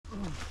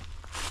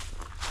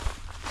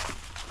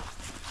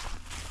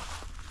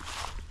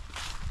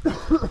You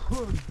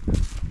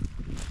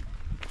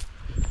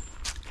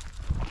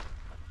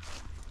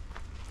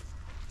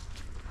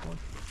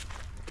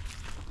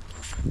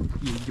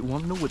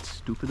want to know what's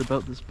stupid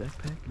about this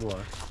backpack? What?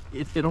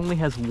 It only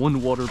has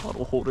one water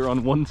bottle holder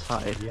on one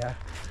side. Yeah.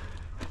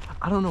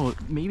 I don't know,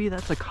 maybe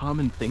that's a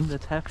common thing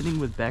that's happening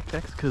with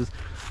backpacks, because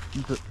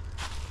the...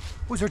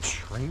 Was there a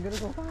train gonna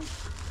go by?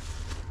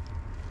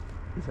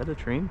 Is that a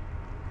train?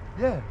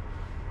 Yeah.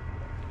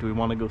 Do we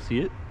want to go see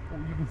it? Oh,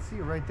 you can see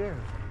it right there.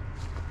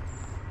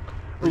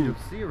 Oh, you'll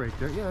see it right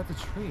there. Yeah, that's a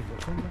train.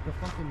 That sounds like a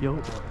fucking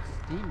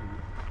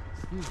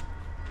steam.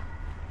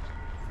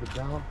 The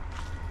bell.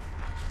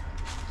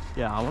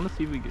 Yeah, I want to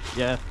see if we get...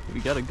 Yeah, we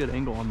got a good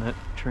angle on that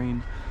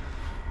train.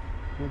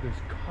 Well,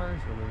 there's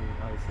cars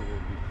underneath. Obviously, there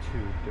would be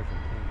two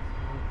different things.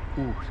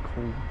 Ooh, it's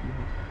cold.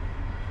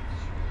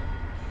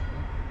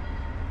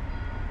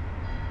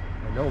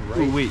 I know, right?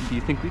 Ooh, wait, do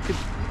you think we could,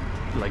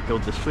 like, go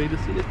this way to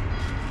see it?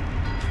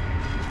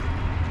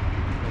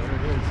 There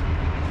it is.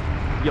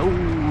 Yo!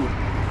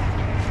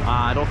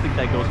 I don't think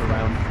that goes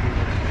around.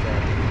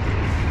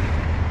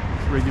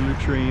 Regular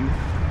train.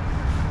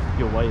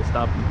 Yo, why you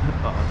stopping?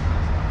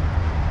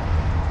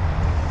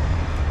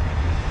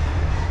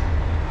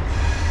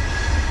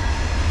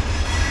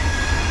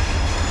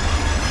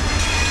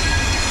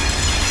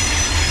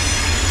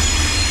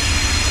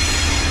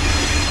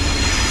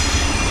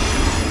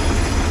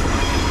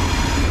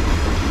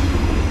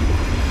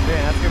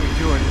 Man, that's gonna be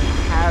doing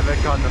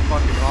havoc on the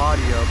fucking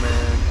audio,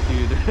 man.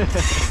 Dude.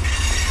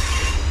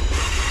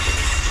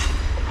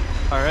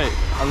 Alright,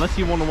 unless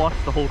you want to watch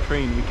the whole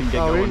train, we can get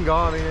going. We can go.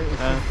 I mean, it's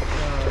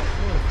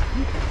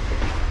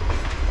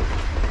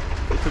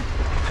it's a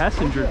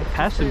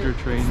passenger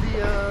train. It's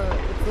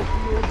the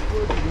old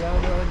bridge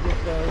down on the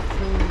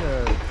train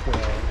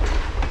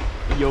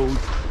trail. Yo,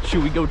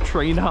 should we go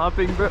train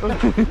hopping, bro?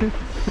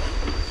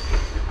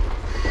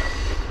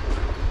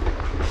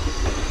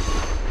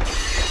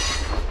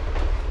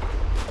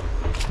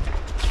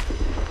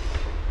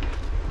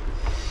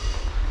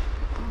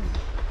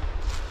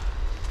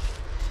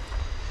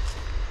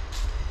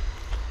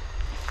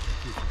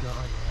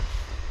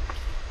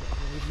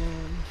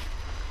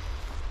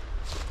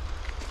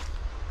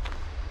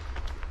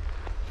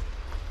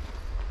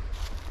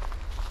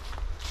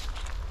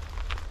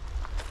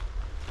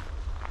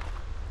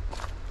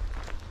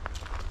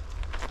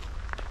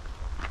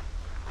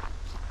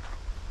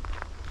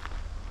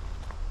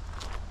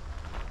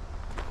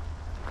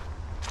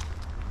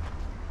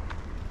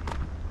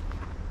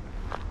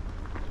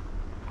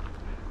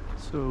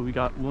 So we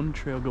got one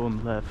trail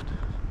going left.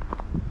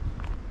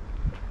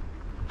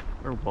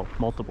 Or well,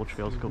 multiple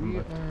trails going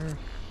left.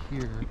 We are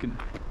here. You can...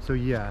 So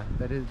yeah,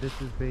 this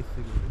is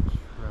basically the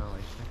trail,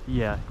 I think.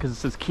 Yeah, because it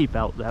says keep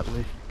out that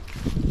way.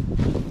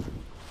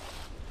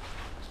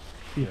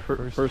 Yeah,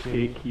 first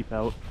gate, keep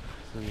out.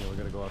 So yeah, we're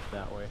gonna go up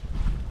that way.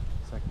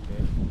 Second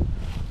gate.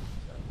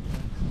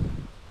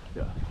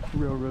 Yeah,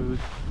 railroad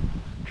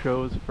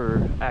shows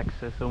for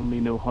access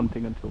only, no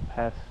hunting until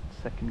past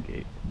second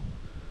gate.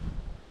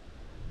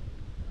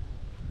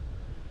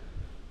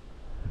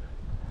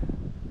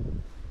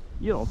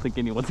 You don't think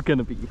anyone's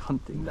gonna be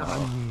hunting? No,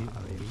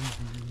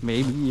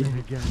 maybe.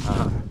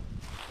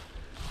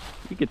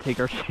 We could take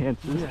our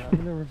chances. Yeah, I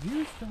mean, the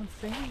reviews don't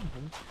say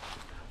anything.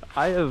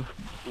 I have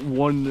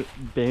one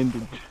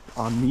bandage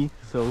on me,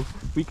 so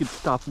we could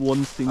stop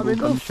one single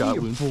gunshot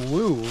wound.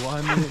 Blue.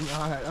 I mean,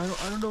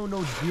 I don't know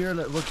no deer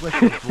that look like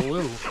a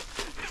blue.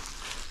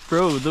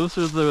 Bro, those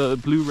are the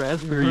blue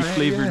raspberry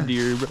flavored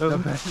deer, bro. The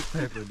best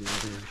flavored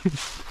deer.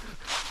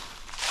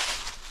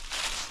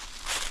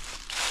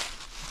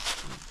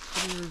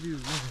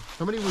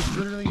 Somebody was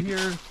literally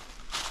here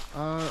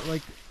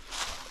like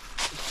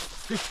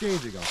 6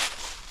 days ago.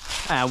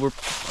 Ah, we're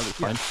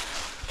fine.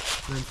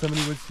 And then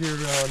somebody was here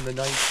on the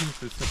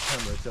 19th of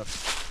September, so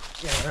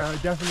yeah, there are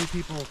definitely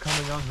people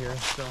coming out here,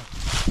 so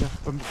yeah.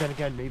 But then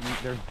again, maybe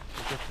they're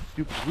just as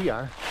stupid as we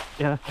are.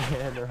 Yeah.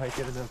 And they're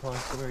hiking in the ponds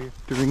where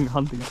during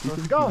hunting season.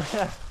 Let's go!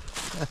 Yeah.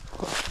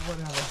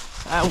 Whatever.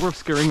 Ah, we're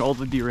scaring all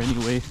the deer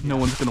anyway. Yeah. No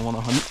one's gonna want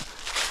to hunt.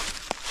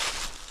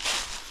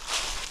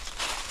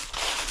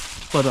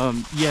 But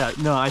yeah,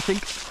 no, I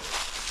think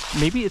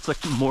maybe it's like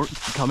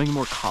becoming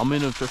more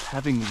common of just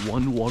having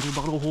one water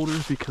bottle holder,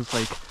 because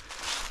like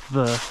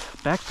the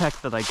backpack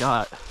that I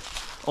got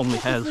only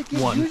has like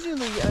one.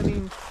 Usually, I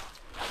mean,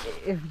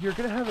 if you're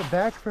gonna have a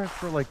backpack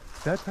for like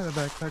that kind of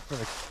backpack for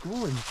like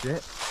school and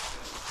shit,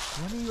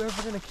 when are you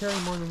ever gonna carry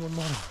more than one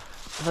water?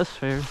 That's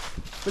fair.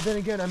 But then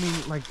again, I mean,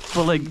 like,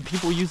 but like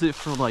people use it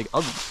for like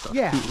other stuff too.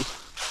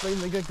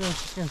 Like I was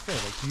just gonna say,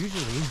 like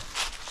usually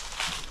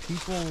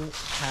people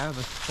have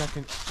a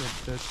second,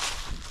 the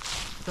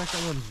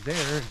second one's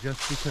there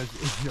just because,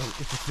 you know,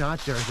 if it's not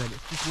there, then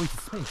it's just waste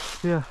of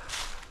space. Yeah.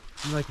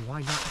 You're like,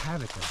 why not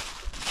have it then?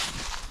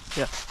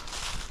 Yeah.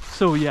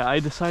 So yeah, I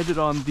decided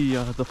on the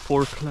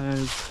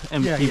 4-class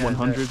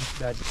MK100.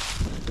 The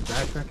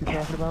backpack you're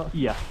talking about?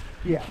 Yeah.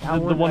 Yeah.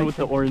 The one with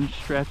the orange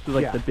straps with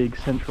like the big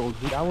central.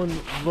 That one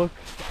looked,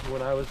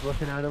 when I was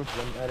looking at them,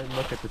 I didn't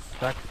look at the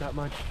specs that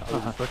much. I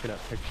was just looking at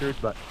pictures,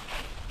 but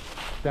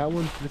that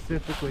one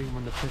specifically,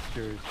 when the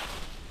pictures,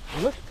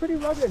 it looks pretty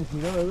rugged,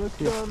 you know, it looks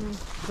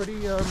pretty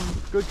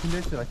good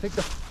condition. I think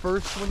the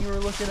first one you were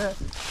looking at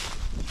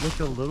looked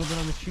a little bit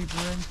on the cheaper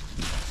end.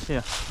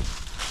 Yeah.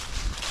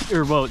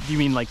 Or, well, you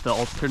mean like the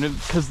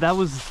alternative? Because that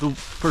was the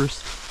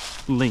first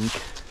link.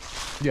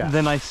 Yeah.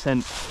 Then I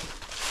sent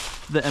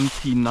the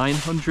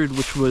MT900,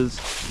 which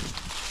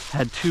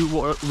had two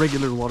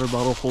regular water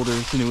bottle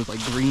holders, and it was like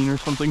green or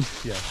something.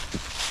 Yeah.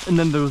 And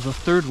then there was a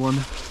third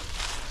one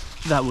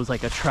that was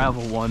like a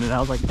travel one, and I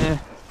was like,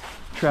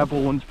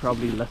 travel one's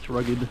probably less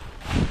rugged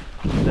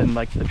than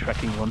like the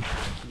trekking one.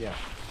 Yeah.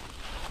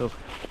 So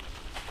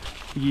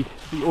he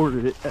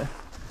ordered it.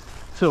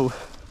 So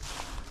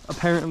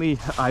apparently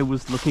I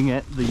was looking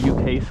at the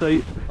UK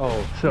site.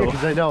 Oh, so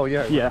because I know,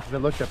 yeah. Yeah. 'Cause I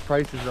looked at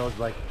prices and I was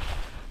like,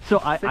 so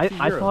I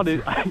thought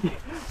it,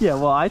 yeah,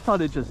 well, I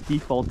thought it just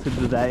defaulted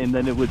to that, and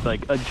then it would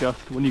like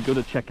adjust when you go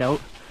to check out.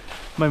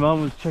 My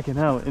mom was checking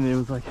out, and it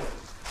was like,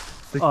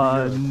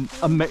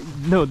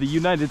 no, the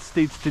United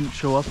States didn't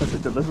show up as a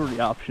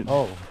delivery option.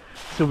 oh.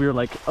 So we were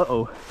like,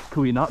 uh-oh,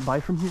 can we not buy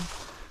from here?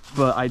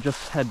 But I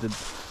just had to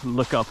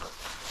look up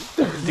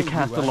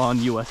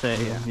Decathlon USA,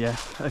 and yeah,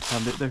 I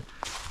found it there.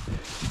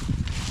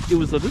 It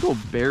was a little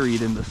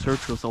buried in the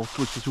search results,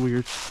 which is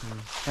weird.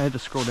 I had to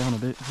scroll down a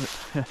bit, but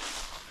yeah.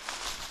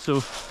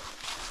 So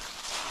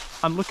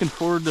I'm looking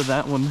forward to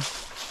that one.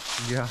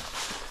 Yeah.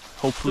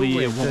 Hopefully So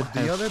wait, it won't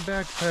have... The other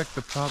backpack,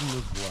 the problem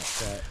was what?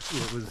 That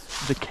it was...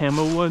 The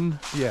camo one?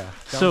 Yeah.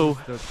 So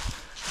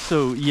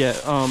yeah,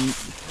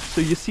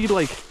 so you see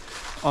like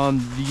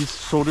on these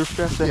shoulder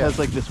straps that has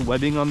like this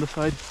webbing on the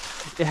side?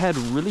 It had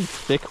really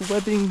thick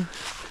webbing,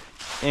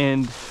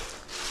 and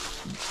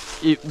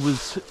it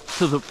was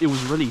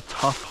really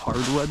tough,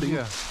 hard webbing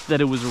that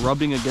it was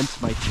rubbing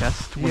against my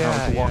chest when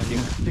I was walking.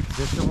 Yeah.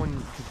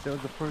 That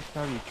was the first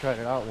time you tried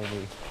it out when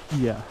we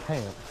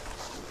camped.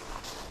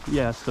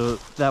 Yeah, so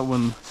that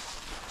one,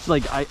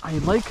 like, I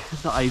like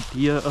the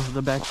idea of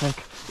the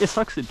backpack. It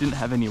sucks it didn't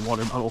have any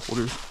water bottle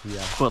holders.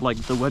 Yeah. But like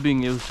the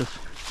webbing, it was just,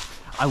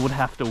 I would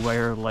have to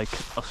wear like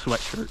a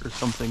sweatshirt or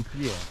something.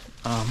 Yeah.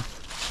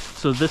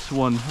 So this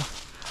one,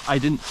 I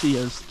didn't see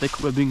as thick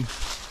webbing.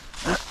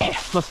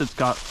 Plus it's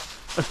got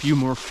a few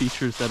more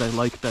features that I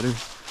like better.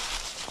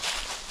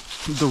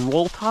 The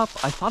roll top,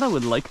 I thought I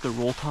would like the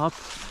roll top.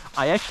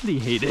 I actually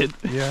hate it.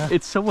 Yeah.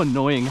 It's so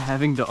annoying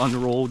having to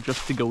unroll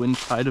just to go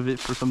inside of it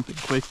for something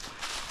quick.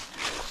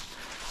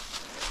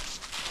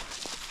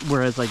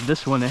 Whereas like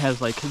this one, it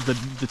has like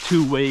the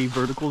two-way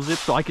vertical zip,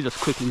 so I could just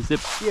quickly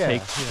zip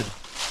take. Yeah.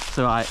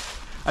 So I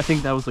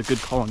think that was a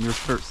good call on your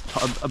first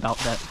about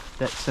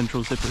that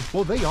central zipper.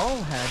 Well, they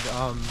all had,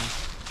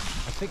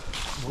 I think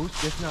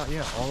most, if not,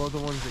 all of the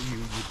ones that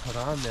you put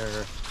on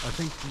there. I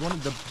think one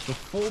of the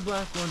full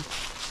black one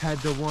had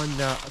the one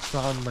that's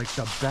on like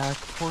the back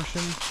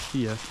portion.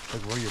 Yeah.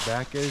 Like where your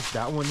back is.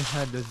 That one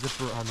had the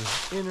zipper on the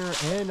inner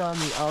and on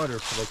the outer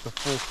for like the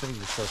full thing.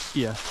 So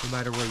no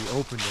matter where you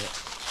open it,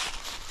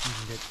 you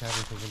can get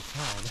everything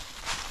inside.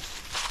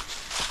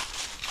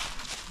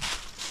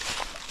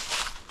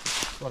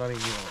 But I mean,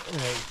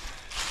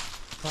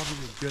 it's probably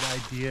a good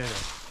idea to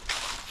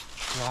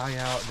try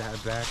out that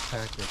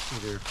backpack. That's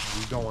either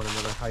you go on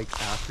another hike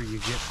after you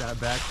get that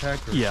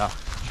backpack, or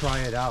try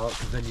it out,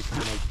 because then you can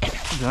like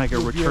then I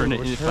can return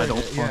it if I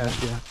don't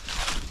want it.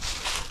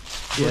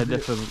 Yeah,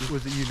 definitely.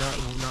 Was it you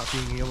not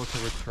being able to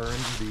return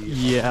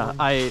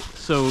the?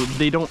 So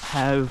they don't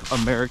have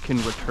American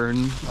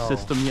return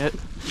system yet.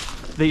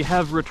 They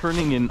have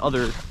returning in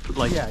other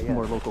like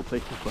more local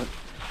places, but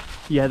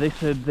yeah, they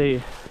said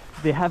they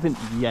haven't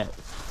yet.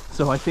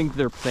 So I think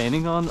they're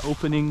planning on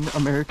opening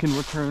American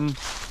return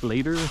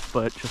later,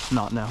 but just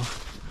not now.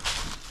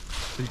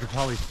 So you can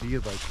probably see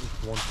it like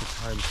once the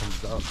time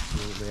comes up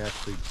when they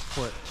actually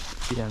put.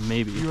 Yeah,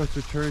 maybe. U.S.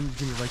 return, you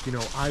can be like,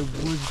 I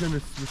was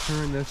gonna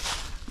return this,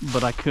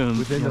 but I couldn't.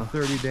 Within the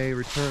 30-day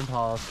return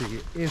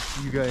policy, if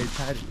you guys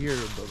had it here,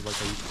 but like,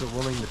 are you still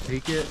willing to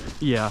take it?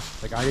 Yeah.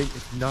 Like,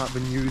 it's not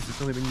been used.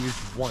 It's only been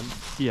used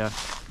once. Yeah.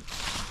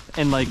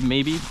 And like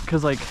maybe,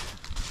 cause like,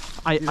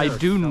 I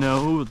do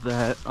know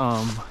that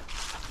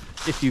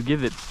if you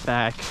give it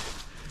back,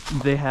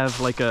 they have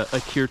like a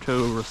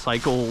Kyoto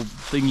recycle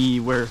thingy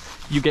where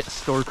you get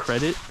store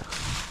credit.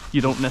 You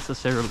don't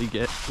necessarily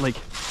get, like,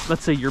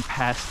 let's say you're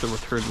past the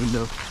return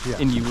window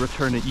and you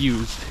return it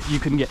used, you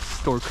can get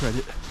store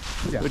credit,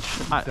 which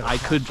I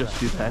could just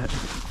do that.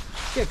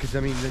 Yeah, because I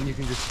mean, then you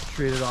can just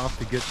trade it off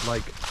to get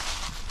like,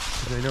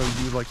 because I know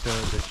you like the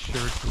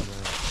shirts and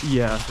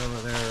the some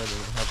of there, and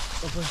they have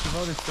a bunch of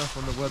other stuff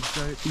on the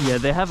website. Yeah,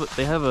 they have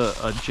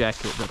a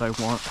jacket that I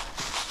want.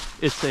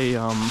 It's a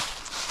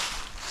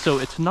so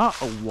it's not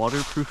a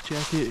waterproof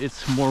jacket.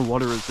 It's more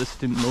water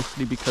resistant,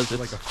 mostly because it's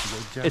like a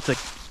field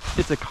jacket.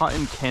 It's a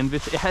cotton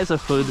canvas. It has a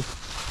hood,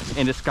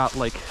 and it's got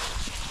like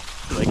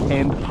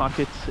hand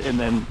pockets and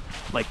then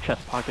like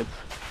chest pockets.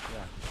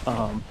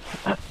 Yeah.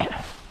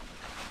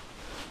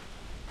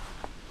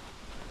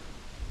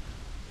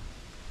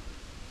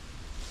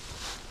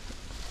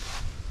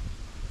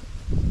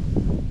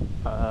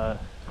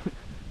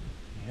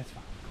 It's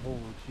cold.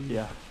 Geez.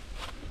 Yeah.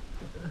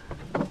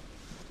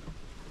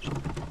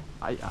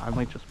 I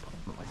might just put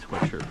on my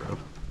sweatshirt, bro.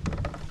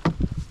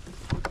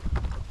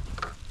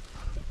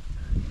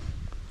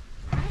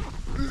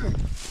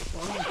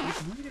 Well,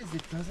 what's weird is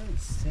it doesn't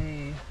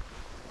say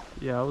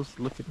Yeah, I was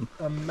looking.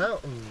 a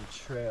mountain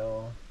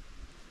trail.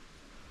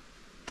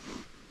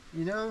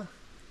 You know?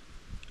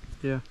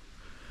 Yeah.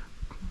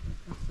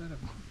 What's that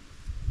about?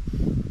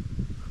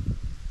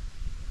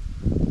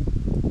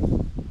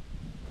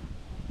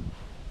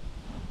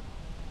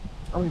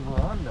 I mean,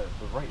 we're on the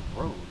right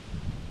road.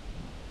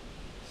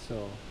 So.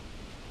 Well,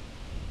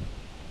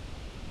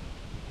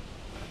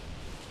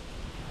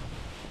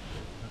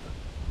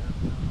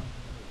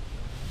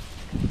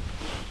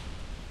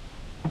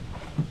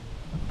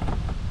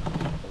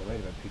 there might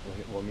have been people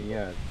here. Well, I mean,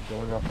 yeah,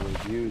 going off the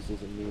reviews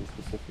doesn't mean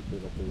specifically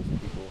that there was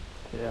people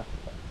Yeah.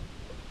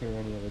 here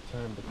any other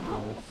time, but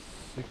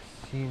the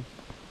 16th.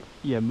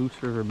 Yeah,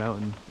 Moose River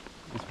Mountain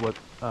is what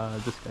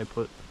this guy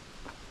put.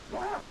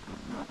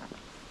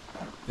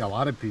 Yeah, a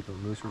lot of people.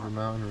 Moose River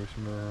Mountain, Moose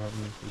River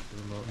Mountain, Moose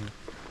River Mountain.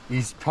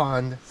 East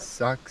Pond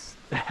sucks.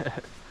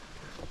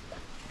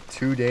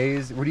 2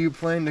 days. Where do you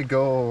plan to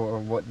go, or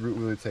what route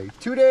will it take?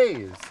 2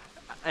 days.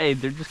 Hey,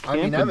 they're just I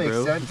camping, mean, that makes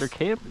bro. sense. They're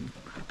camping.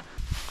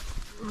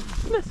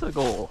 That's a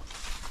goal.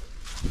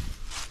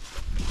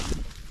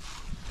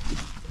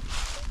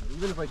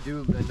 Even if I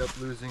do end up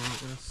losing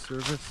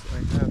service, I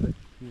have it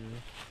here.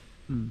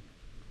 Hmm.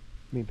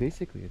 I mean,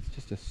 basically, it's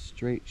just a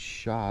straight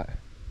shot.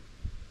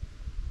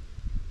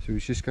 So we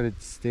just gotta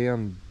stay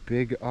on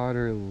Big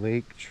Otter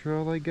Lake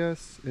Trail, I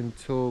guess,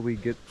 until we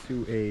get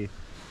to a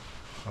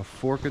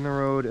fork in the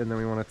road, and then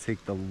we want to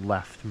take the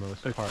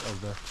leftmost part of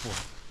the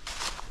fork.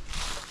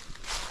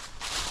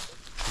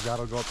 So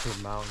that'll go up to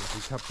the mountain. If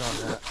we kept on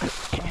that,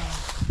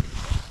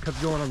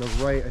 kept going on the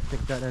right, I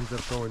think that ends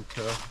up going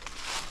to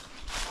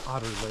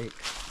Otter Lake.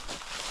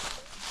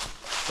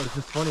 But it's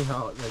just funny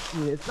how, like, I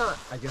mean, it's not,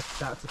 I guess,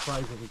 that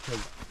surprising because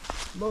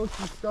most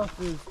of the stuff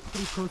is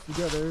pretty close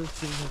together,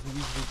 seeing as we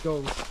usually go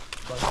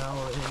about an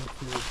hour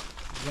into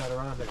the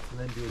Adirondacks and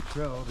then do a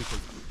trail, because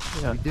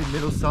we did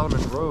Middle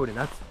Solomon Road, and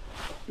that's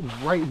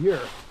right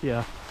here.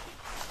 Yeah.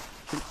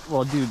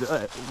 Well, dude,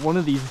 one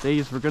of these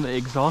days we're gonna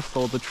exhaust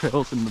all the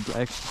trails in the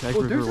Black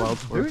River Wild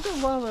Forest. There's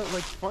a lot of,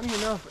 like, funny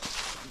enough,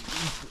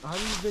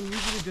 I've been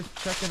usually just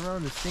checking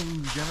around the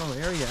same general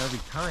area every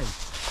time,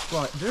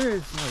 but there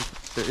is, like,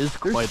 There's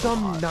there's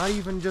some a lot. not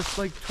even just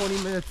like 20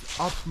 minutes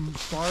up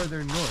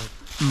farther north.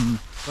 Mm.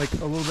 Like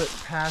a little bit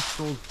past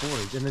Old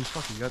Forge, and then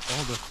fucking you got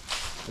all the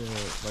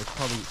like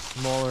probably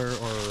smaller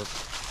or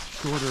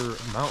shorter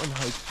mountain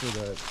hikes for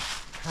the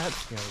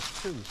Catskills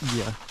too.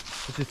 Yeah.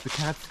 It's just the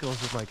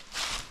Catskills is like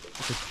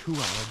it's a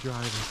 2-hour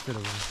drive instead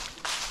of,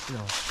 you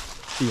know,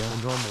 a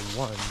normal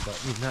one. But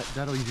I mean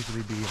that'll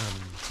usually be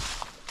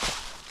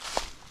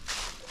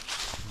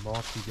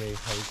multi-day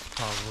hikes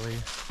probably,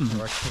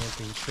 or a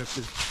camping trip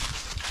is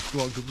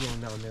what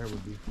going down there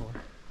would be for.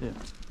 Yeah.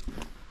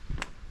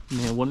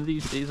 Man, one of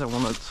these days I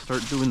want to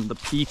start doing the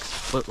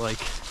peaks, but like,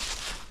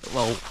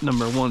 well,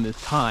 number one is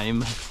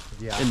time,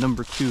 and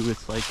number two,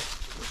 it's like,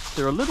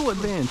 they're a little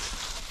advanced,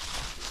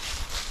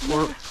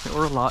 or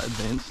a lot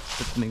advanced,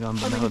 depending on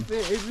the mountain.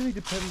 It really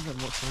depends on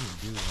what fun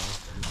you do,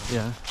 though.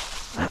 Yeah.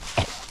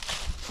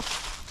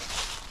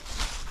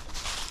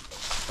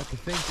 I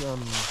think, I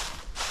don't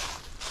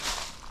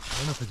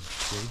know if it's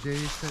JJ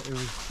said, it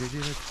was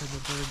JJ that said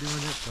that they were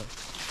doing it, but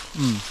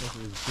if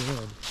it was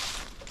Dan,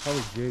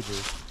 probably JJ.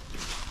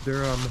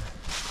 They're,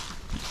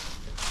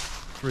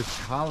 for his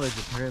college,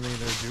 apparently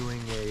they're doing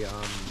a,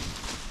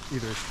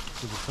 either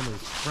with some of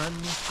his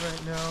friends right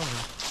now, or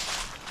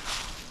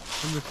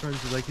some of his friends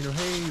are like, you know,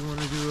 hey, you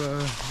want to do a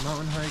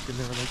mountain hike? And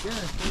they were like, yeah,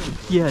 sure.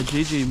 Yeah,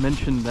 JJ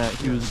mentioned that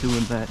he was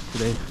doing that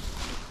today.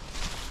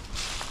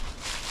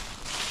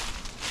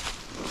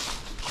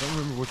 I don't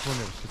remember which one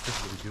they were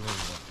specifically doing,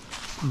 but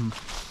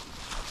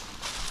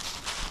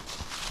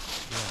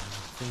yeah,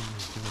 I think he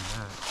was doing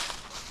that.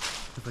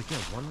 Cause like,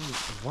 yeah,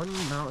 one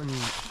mountain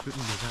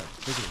shouldn't be that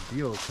big of a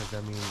deal, because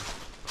I mean,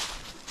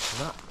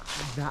 not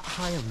that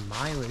high of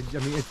mileage. I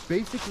mean, it's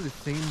basically the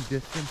same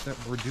distance that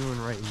we're doing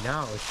right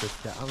now. It's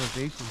just the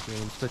elevation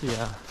gain such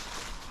a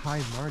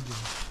high margin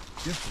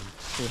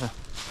difference. Yeah.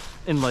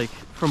 And like,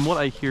 from what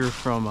I hear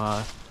from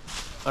our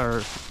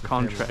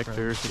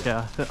contractor,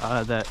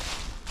 that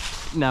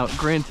now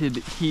granted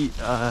he's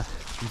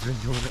been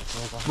doing it for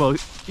a while. Well,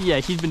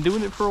 yeah, he's been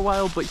doing it for a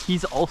while, but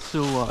he's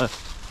also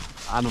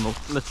I don't know,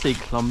 let's say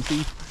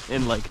clumsy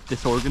and like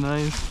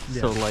disorganized.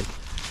 Yeah. So like,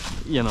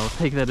 you know,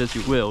 take that as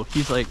you will.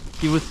 He's like,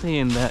 he was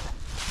saying that,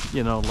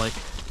 you know, like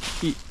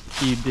he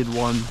did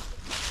one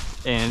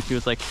and he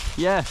was like,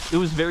 yeah, it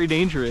was very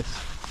dangerous.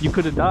 You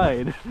could have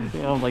died.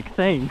 And I'm like,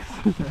 thanks.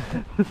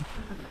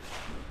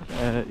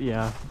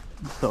 Yeah,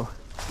 so.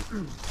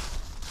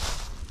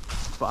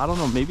 But I don't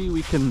know, maybe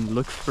we can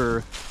look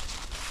for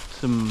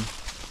some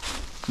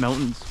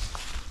mountains.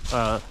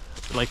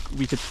 Like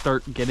we could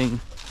start getting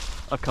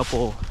a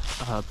couple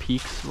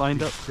peaks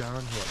lined up. Down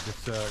what,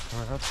 this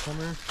coming up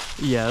summer?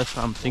 Yeah, that's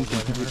what I'm thinking.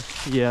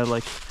 Yeah,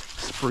 like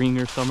spring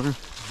or summer.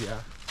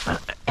 Yeah.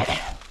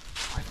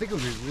 I think it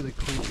would be really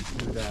cool to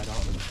do that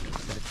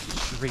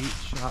straight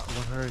shot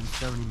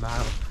 170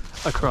 miles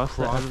across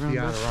the the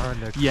Adirondack.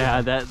 Adirondack.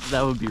 Yeah,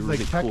 that would be really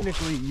like cool.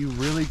 technically you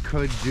really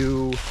could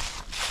do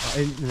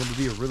and it would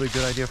be a really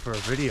good idea for a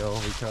video,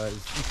 because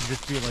you can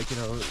just be like, you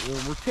know,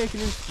 we're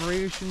taking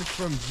inspiration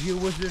from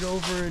GeoWizard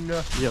over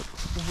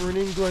in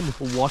England.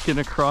 Walking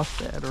across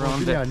the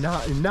Adirondack.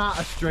 Yeah, not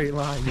a straight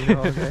line, you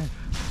know, okay?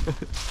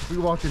 If we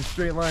walked in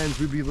straight lines,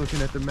 we'd be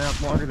looking at the map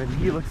longer than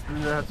he looks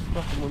through that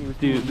fucking when he was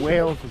doing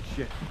whales and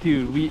shit.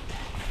 Dude,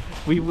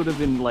 we would have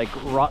been like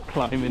rock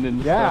climbing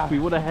and stuff. We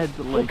would have had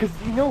to like... because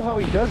you know how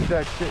he does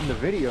that shit in the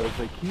videos,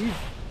 like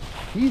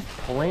he's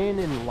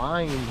planning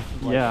lines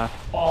like,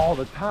 all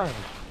the time.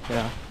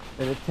 Yeah.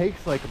 And it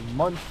takes like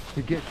months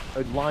to get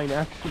a line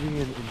actually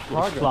in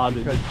progress,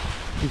 plotted. because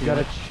he's got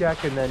to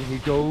check, and then he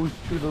goes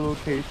to the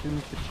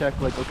locations to check,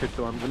 like, okay,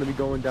 so I'm going to be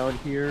going down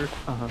here.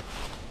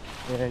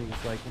 And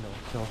he's like, you know,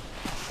 so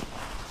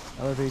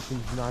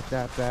elevation's not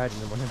that bad,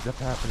 and then what ends up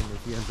happening is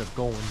he ends up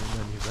going, and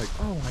then he's like,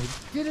 oh, I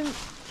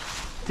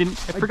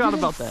forgot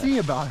about that.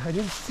 I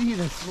didn't see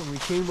this when we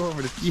came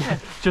over to check. Yeah,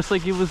 just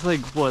like it was like,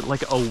 what,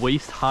 like a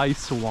waist-high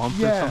swamp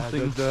or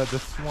something? Yeah, the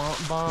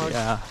swamp bog.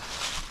 Yeah.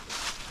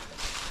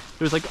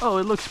 It was like, oh,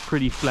 it looks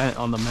pretty flat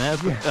on the map.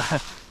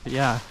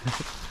 Yeah.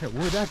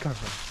 Where'd that come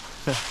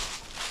from?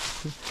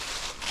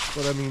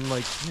 But I mean,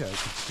 like, yeah,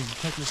 to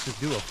technically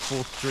do a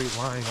full straight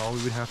line, all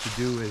we would have to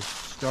do is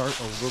start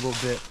a little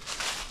bit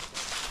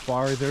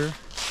farther.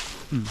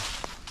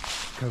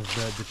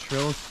 Because the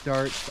trail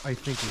starts, I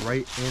think,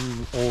 right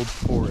in Old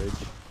Forage.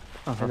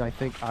 And I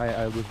think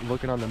I was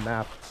looking on the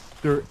map.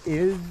 There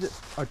is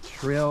a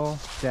trail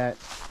that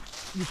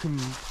you can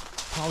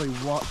probably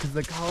walk, because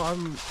like how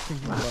I'm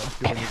thinking about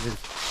doing it is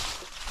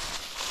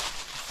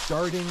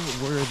starting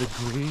where the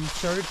green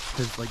starts,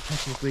 because like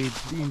technically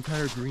the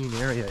entire green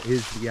area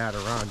is the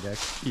Adirondack.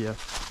 Yeah.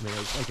 I mean,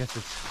 I guess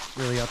it's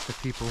really up to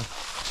people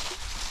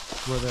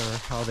whether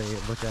how they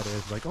look at it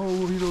is like, oh,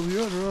 well, you know,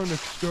 the Adirondack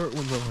start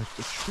when the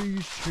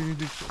trees change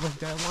and shit like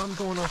that. Well, I'm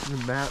going off the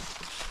map.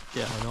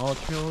 On All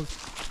Trails.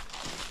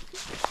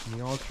 And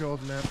the All Trails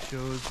map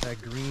shows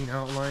that green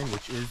outline,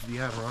 which is the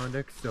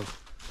Adirondack. So,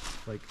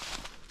 like,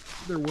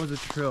 there was a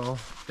trail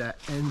that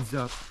ends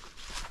up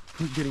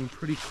getting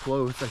pretty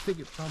close. I think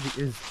it probably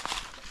is,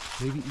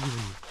 maybe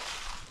even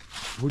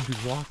would be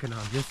walking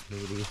on this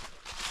maybe,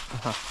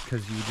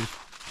 because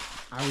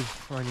I was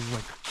finding,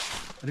 like,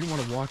 I didn't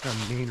want to walk on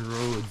main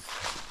roads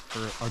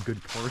for a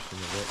good portion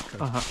of it,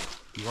 because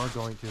you are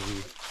going to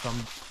lose some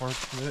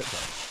portion of it,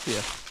 but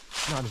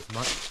not as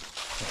much.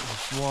 But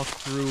let's walk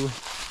through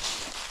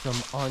some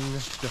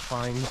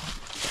undefined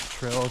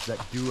trails that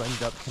do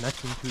end up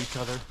connecting to each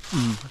other.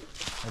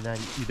 And then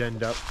you'd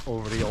end up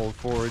over the Old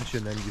Forage,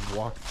 and then you'd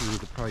walk through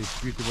the probably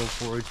Old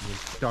Forage, and you'd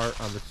start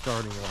on the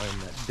starting line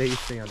that they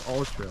say on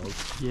all trails.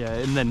 Yeah,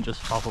 and then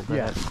just follow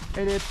that.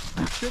 And it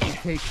shouldn't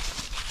take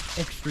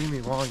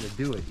extremely long to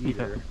do it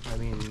either. I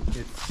mean,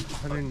 it's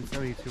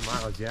 172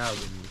 miles, in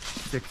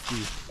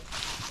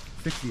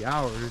 60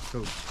 hours,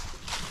 so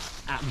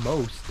at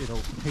most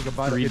it'll take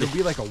about it'll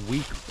be like a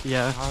week.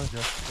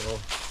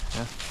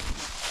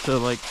 So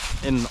like,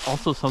 and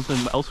also something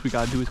else we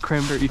gotta do is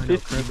Cranberry 50.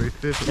 Cranberry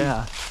 50.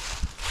 Yeah.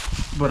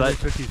 But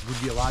Cranberry 50s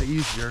would be a lot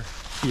easier.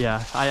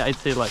 Yeah, I'd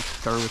say like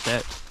start with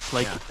that.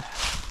 Like,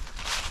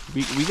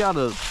 we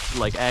gotta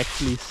like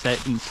actually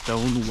set in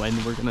stone when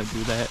we're gonna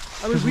do that.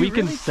 Because we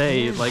can really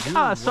say like,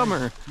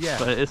 summer.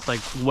 But it's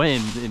like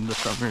when in the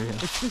summer.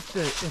 It's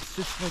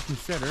just like you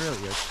said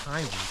earlier,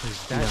 timing,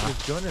 because that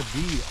is gonna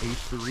be a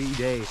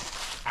 3-day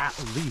at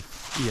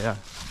least. Yeah.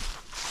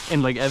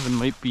 And like Evan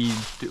might be,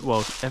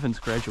 well, Evan's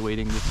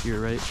graduating this year,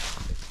 right?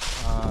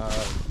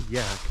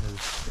 Yeah, because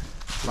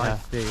if I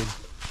stayed,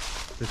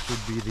 this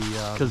would be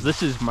the... Because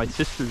this is my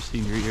sister's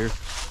senior year.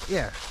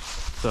 Yeah.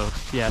 So,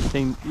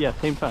 same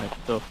time,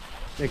 so...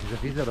 Yeah, because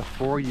if he's at a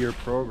 4-year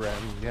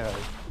program,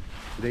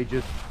 he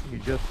just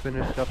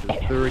finished up his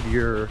 3rd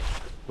year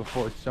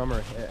before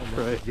summer hit, and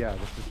this is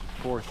his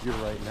 4th year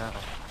right now.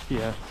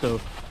 Yeah,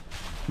 so...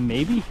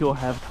 Maybe he'll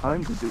have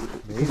time to do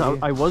it. Because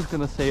I was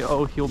going to say,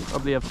 oh, he'll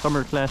probably have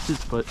summer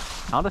classes, but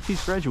not if he's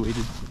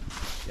graduated.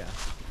 Yeah.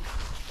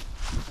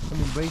 I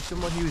mean, based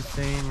on what he was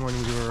saying when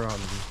we were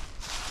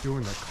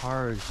doing the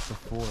cars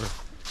before,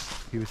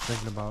 he was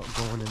thinking about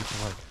going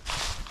into, like,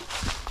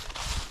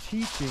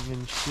 teaching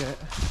and shit.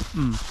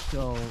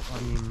 So,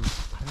 I mean,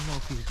 I don't know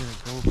if he's going to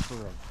go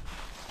for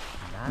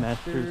a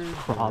master's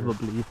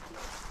probably.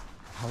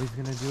 How he's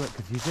going to do it,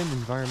 because he's in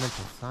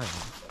environmental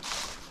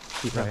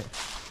science. Right?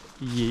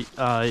 Yeah,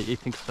 I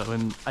think so,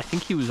 and I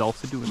think he was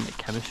also doing like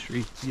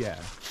chemistry.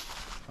 Yeah,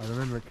 I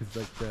remember, because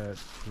like the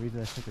reason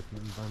I think it's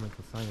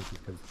environmental science is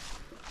because,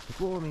 like,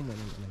 well, I mean,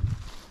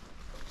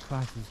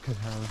 classes could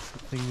have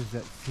things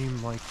that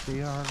seem like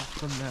they are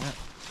from that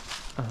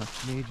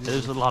major.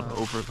 There's a lot of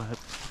overlap.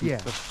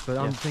 Yeah, but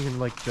I'm thinking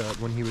like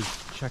when he was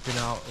checking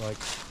out like,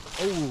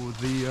 oh,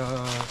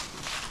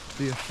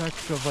 the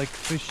effects of like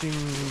fishing,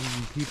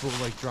 people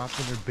like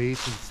dropping their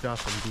baits and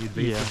stuff, and the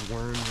invasive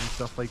worms and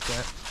stuff like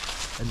that.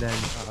 and then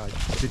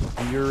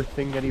the deer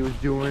thing that he was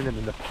doing, and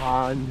then the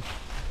pond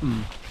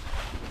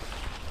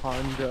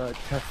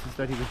tests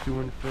that he was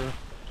doing for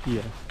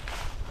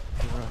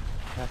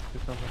test or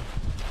something.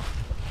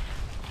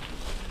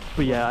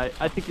 But yeah,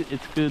 I think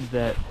it's good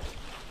that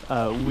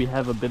we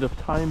have a bit of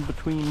time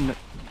between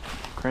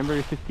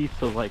Cranberry 50,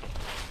 so like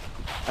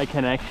I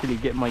can actually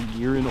get my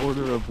gear in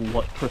order of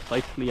what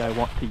precisely I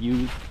want to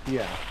use.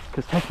 Yeah.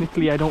 Because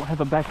technically I don't have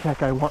a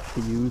backpack I want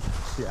to use.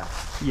 Yeah.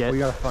 Yet. We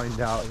gotta find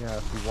out,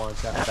 if we want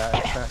that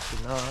backpack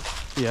or not.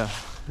 Yeah.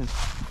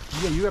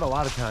 Yeah, you got a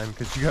lot of time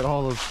because you got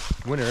all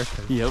of winter.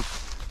 Yep. You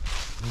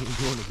ain't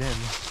doing it then.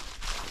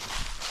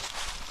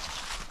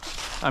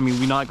 I mean,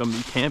 we're not gonna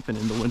be camping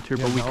in the winter,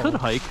 but we could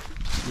hike.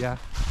 Yeah.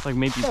 Like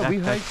maybe backpack. We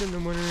hiked in the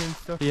winter and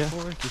stuff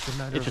before. It's just a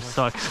matter it of just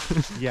like,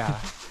 sucks. Yeah.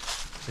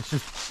 It's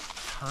just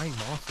time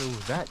also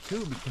with that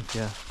too,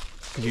 because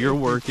because you're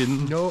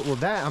working. No, well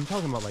that I'm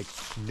talking about like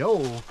snow,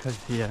 because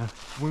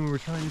when we were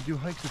trying to do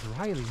hikes with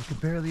Riley, we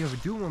could barely ever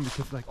do one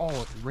because like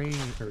it rained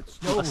or it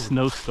snowed. A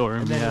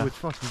snowstorm. And then it was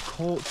fucking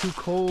cold, too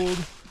cold.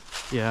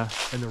 Yeah.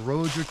 And the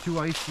roads were too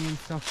icy and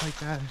stuff like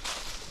that.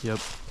 Yep.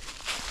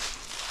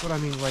 But I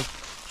mean, like,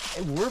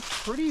 we're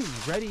pretty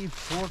ready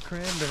for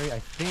Cranberry, I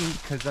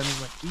think, because I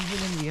mean, like,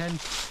 even in the end,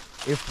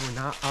 if we're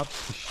not up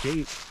to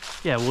shape,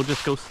 we'll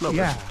just go slower.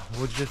 Yeah,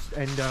 we'll just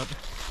end up.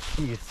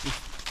 You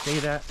say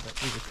that, I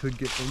think it could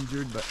get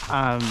injured, but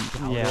I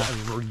mean,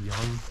 we're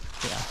young.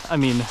 Yeah, I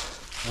mean,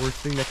 worst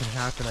thing that can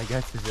happen, I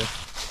guess, is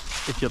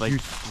if you like you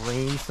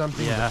sprain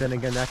something. But then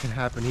again, that can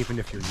happen even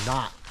if you're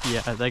not.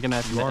 Yeah, that can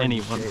happen to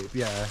anyone.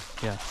 Yeah.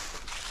 Yeah.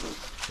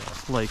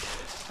 Like,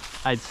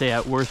 I'd say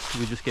at worst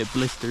we just get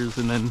blisters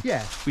and then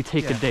we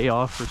take a day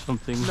off or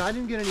something. No, I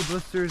didn't get any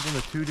blisters in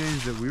the 2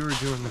 days that we were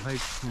doing the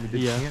hikes and we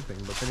did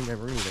camping, but then again,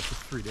 we're only like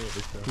just 3 days.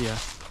 So. Yeah.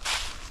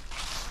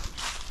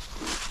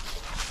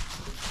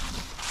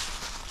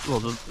 Well,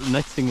 the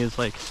next thing is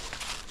like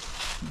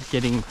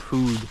getting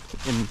food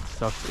and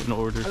stuff in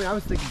order. I mean, I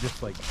was thinking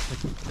just like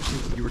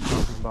you were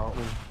talking about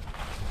when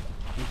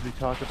we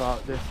talk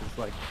about this is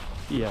like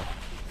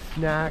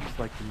snacks,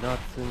 like the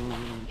nuts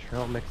and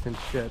trail mix and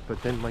shit,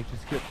 but then like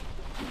just get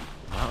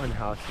mountain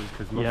houses,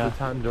 because most of the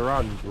time they're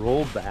on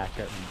rollback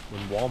in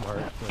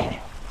Walmart.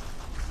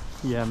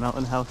 So. Yeah,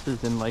 mountain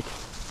houses and like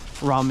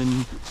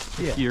ramen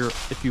if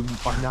you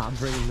are not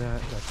bringing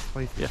that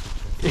spicy.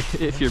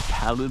 If you're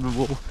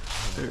palatable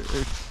or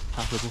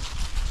palatable.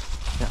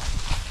 Yeah.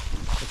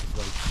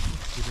 Like,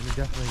 you're gonna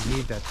definitely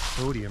need that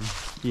sodium.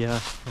 Yeah.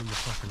 From the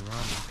fucking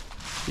ramen.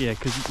 Yeah,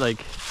 because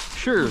like,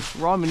 sure,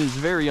 ramen is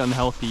very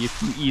unhealthy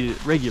if you eat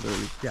it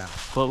regularly. Yeah.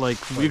 But like,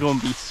 we're gonna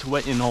be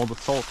sweating all the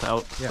salt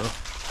out. Yeah. So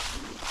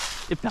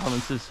it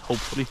balances,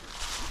 hopefully.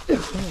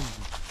 Yeah.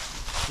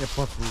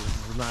 Plus,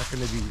 we're not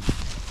gonna be.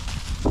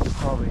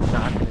 Probably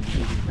not gonna be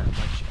eating that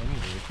much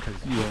anyway, because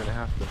you're gonna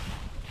have to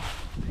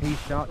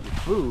pace out your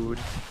food.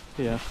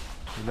 Yeah.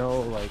 You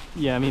know, like.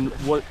 Yeah, I mean,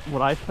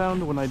 what I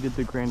found when I did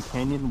the Grand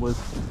Canyon was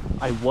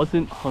I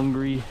wasn't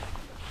hungry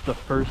the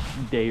first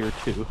day or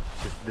two.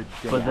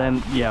 But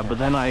then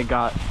I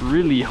got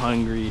really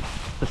hungry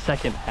the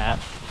second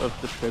half of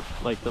the trip,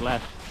 like the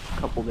last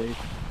couple days.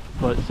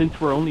 But since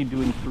we're only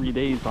doing 3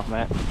 days on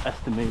that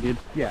estimated,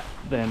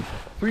 then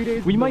 3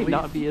 days we might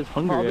not be as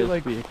hungry as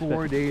like we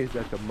 4 days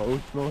at the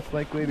most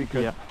likely,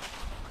 because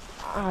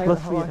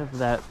plus we have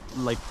that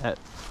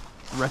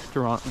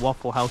restaurant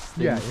Waffle House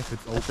thing. Yeah, if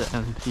it's open at the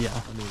end. Yeah.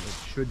 I mean, it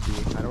should be.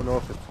 I don't know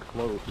if it's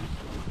closed.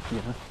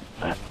 Yeah.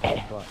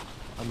 But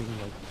I mean,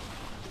 like,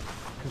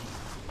 cause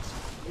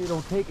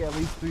it'll take at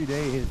least 3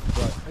 days,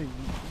 but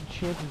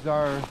chances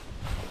are,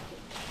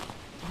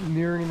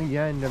 nearing the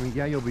end, I mean,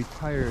 you'll be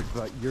tired,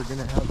 but you're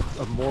gonna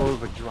have more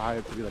of a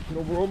drive to be like,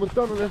 we're almost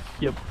done with this.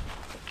 Yep.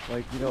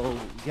 Like, we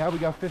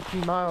got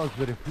 15 miles,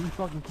 but if we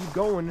fucking keep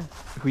going,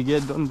 if we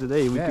get done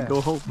today, we could go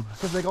home.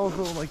 Because like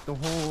also like the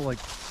whole like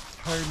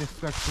tiredness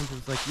spectrum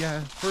is like,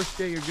 first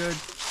day you're good,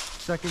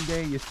 second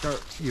day you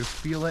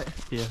feel it.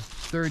 Yeah.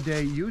 Third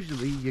day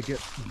usually you get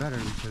better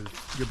because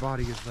your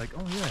body is like,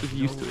 oh yeah,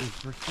 used to it.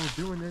 We're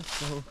still doing this,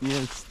 so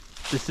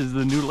this is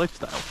the new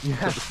lifestyle.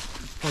 Yeah.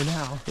 For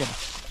now. Yeah.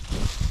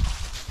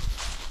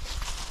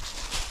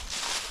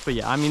 But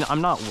yeah, I mean,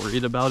 I'm not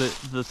worried about it.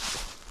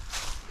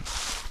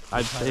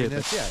 I'd say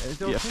it'll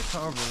take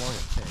however long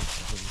it takes.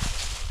 I mean,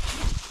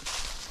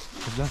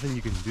 there's nothing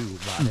you can do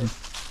about it.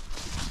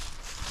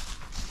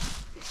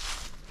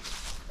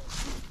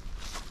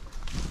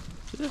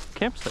 Yeah,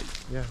 campsite.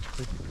 Yeah.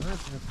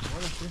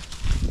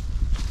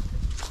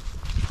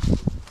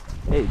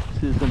 Hey,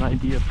 this is an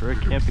idea for a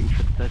camping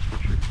trip, that's for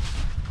sure.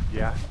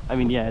 Yeah. I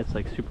mean, it's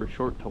like super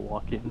short to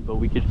walk in, but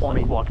we could just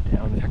walk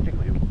down.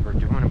 Technically, we're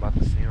doing about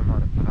the same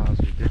amount of miles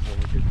we did when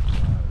we did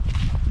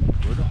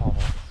Woodhall.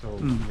 So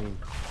I mean,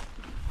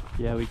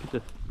 yeah, we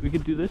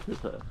could do this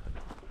as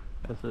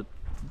a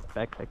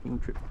backpacking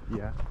trip.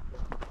 Yeah.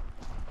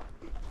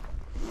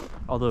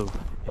 Although,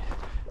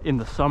 in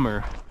the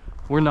summer,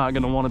 we're not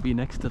gonna want to be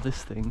next to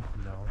this thing.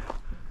 No.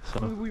 So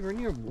I mean, we were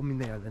near. I mean,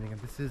 then again,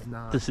 this is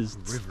not. This is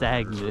river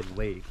stagnant. or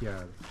lake.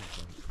 Yeah. This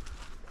is like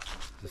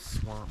the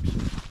swamp.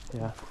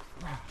 Yeah.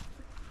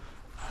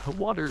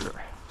 Water.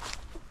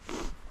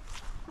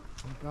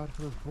 Thank God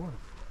for those boards.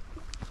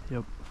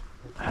 Yep.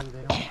 Hopefully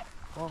they don't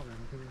fall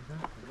into the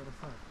exactly what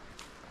it's like.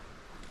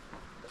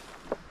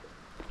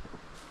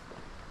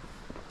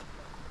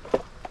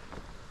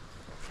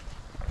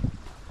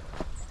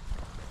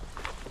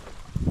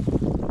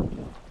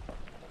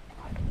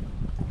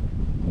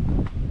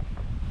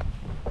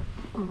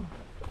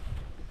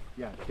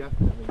 Yeah,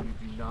 definitely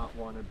you do not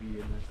want to be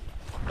in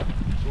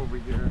this over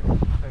here.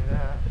 Say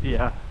that.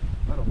 Yeah.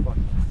 That'll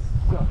fucking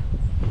suck.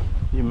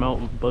 You melt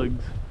with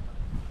bugs.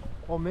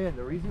 Oh man,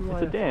 the reason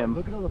why It's a dam.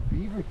 look at all the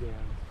beaver dams.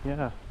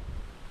 Yeah.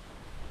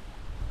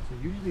 So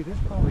usually there's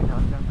probably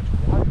not that much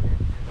water in here.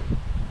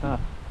 Huh.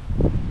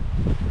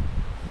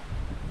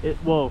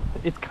 Well,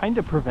 it's kind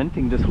of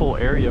preventing this whole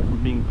area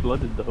from being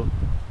flooded though.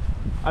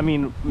 I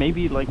mean,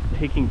 maybe like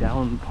taking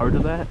down part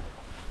of that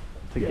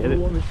to get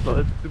it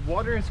flooded. The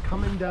water is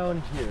coming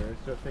down here,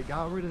 so if they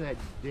got rid of that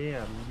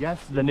dam, yes,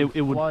 Then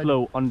it would flood.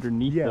 flow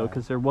underneath though, Yeah.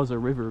 because there was a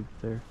river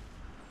there.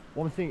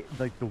 Well, I'm saying,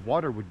 like, the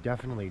water would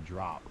definitely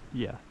drop.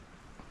 Yeah.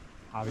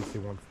 Obviously,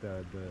 once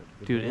the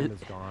Dude, dam is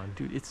gone.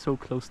 Dude, it's so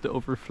close to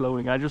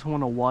overflowing. I just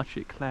want to watch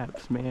it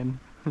collapse, man.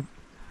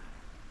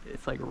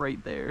 It's like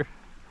right there.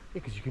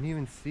 Yeah, because you can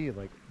even see,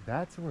 like,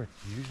 that's where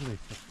it's usually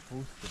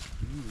supposed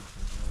to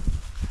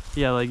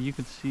be. Yeah, like you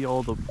could see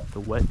all the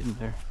wet in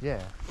there.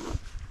 Yeah.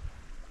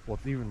 Well,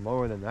 it's even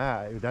lower than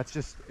that. That's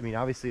just, I mean,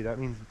 obviously that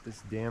means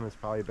this dam has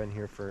probably been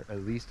here for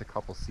at least a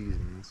couple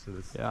seasons. So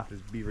this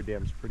beaver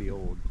dam's pretty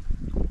old.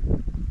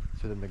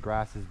 So then the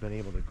grass has been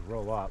able to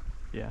grow up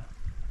Yeah.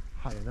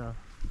 high enough.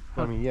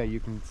 I mean, yeah, you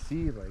can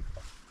see, like,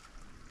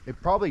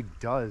 it probably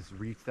does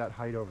reach that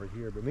height over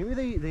here, but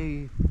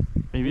maybe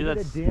maybe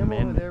that's the dam over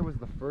man-made. there was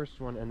the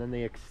first one, and then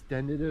they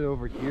extended it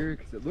over here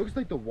because it looks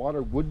like the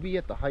water would be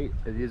at the height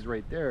it is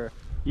right there.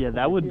 Yeah,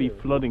 that over would be here.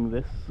 flooding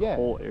this Yeah.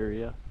 whole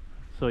area.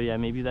 So yeah,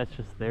 maybe that's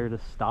just there to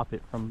stop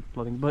it from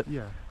flooding. But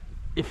Yeah.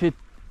 if it,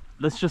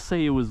 let's just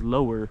say it was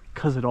lower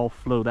because it all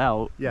flowed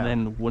out, Yeah.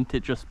 then wouldn't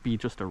it just be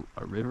just a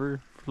river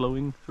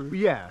flowing through?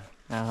 Yeah.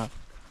 Uh-huh.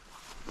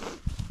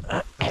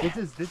 This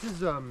is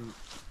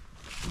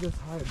this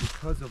high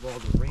because of all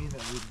the rain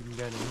that we've been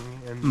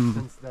getting, and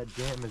since that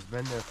dam has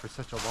been there for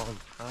such a long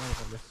time,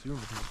 I'm assuming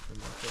it's been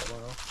there for a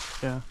while.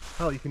 Yeah.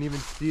 Hell, you can even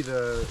see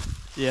the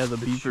Yeah, the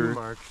shoe beaver.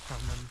 marks on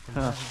them. From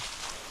Huh. that.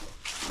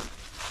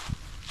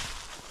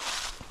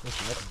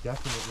 Listen, that's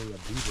definitely a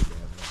beaver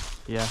dam.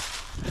 Though. Yeah.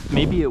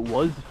 Maybe it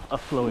was a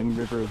flowing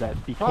river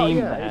that became Oh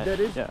yeah, that. that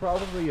is Yeah.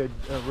 probably a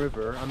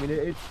river. I mean,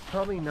 it's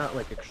probably not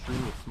like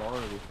extremely small or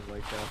anything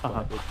like that,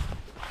 but it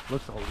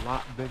looks a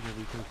lot bigger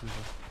because of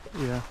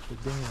Yeah. the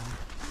dam.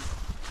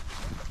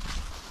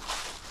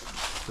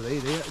 So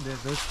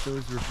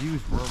those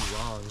reviews were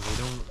wrong. They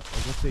don't. I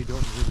guess they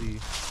don't really.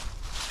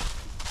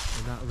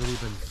 They're not really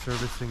been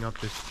servicing up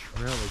this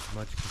trail as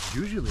much. Because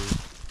usually,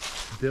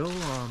 they'll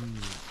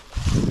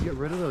get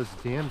rid of those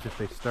dams if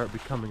they start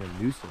becoming a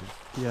nuisance.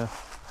 Yeah.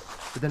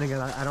 But then again,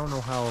 I don't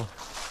know how.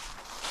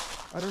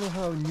 I don't know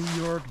how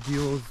New York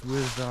deals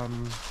with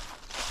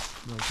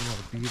like, you know,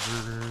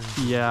 beavers.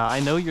 Yeah, I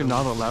know you're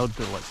not allowed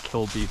to like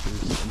kill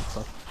beavers and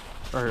stuff.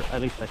 Or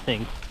at least I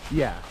think.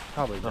 Yeah,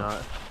 probably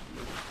not.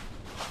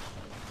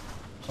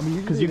 I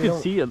mean, Because you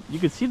could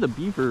see the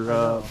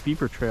beaver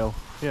beaver trail.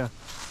 Yeah.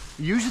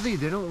 Usually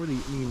they don't really.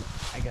 I mean,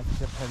 I guess it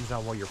depends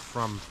on where you're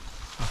from.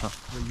 But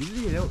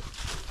usually they don't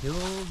kill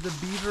the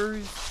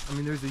beavers. I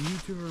mean, there's a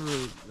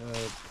YouTuber,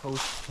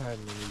 Post 10,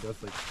 and he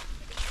does like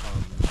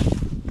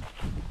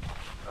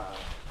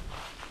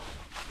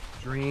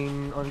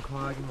drain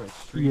unclogging, like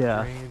street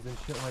drains and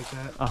shit like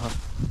that.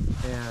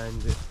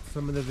 And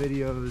some of the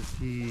videos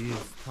he's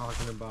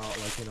talking about,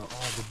 like, you know,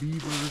 all the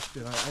beavers.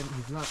 And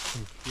he's not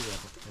from here, I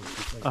don't think.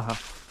 He's like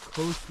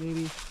close,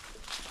 maybe.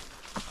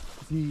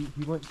 He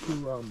went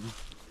to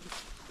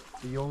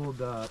the old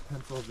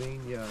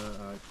Pennsylvania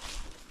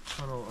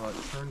tunnel,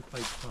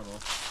 turnpike tunnel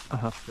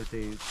that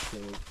they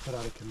put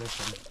out of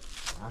commission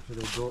after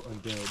they built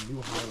the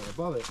new highway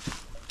above it.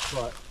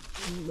 But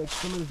like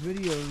some of his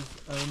videos,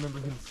 I remember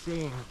him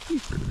saying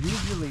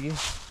usually,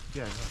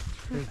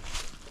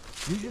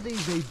 usually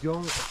they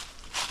don't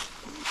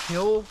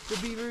kill the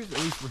beavers. At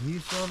least where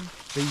he's from,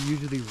 they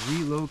usually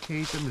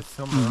relocate them to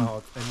somewhere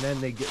else, and then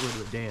they get rid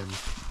of the dams.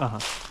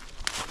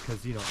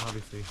 Because, you know,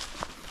 obviously,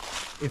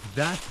 if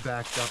that's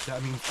backed up,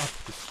 that means up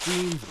the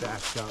stream's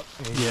backed up.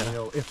 And, you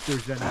know, if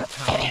there's any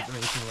towns or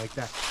anything like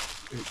that,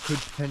 it could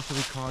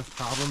potentially cause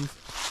problems.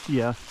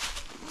 Yeah.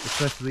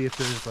 Especially if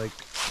there's, like,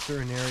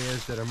 certain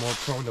areas that are more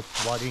prone to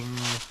flooding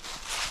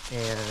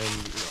and,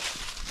 you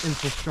know,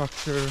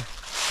 infrastructure.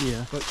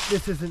 Yeah. But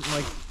this isn't,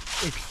 like,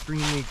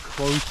 extremely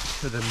close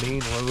to the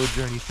main roads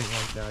or anything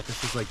like that.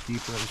 This is, like,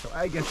 deeper. And so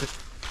I guess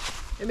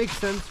it makes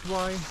sense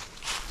why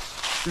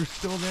they're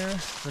still there.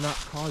 They're not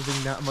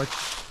causing that much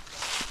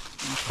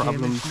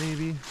problems, damage,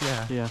 maybe.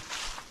 Yeah. Yeah.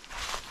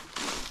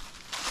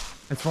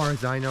 As far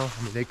as I know,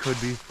 I mean, they could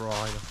be for all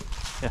I know.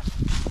 Yeah.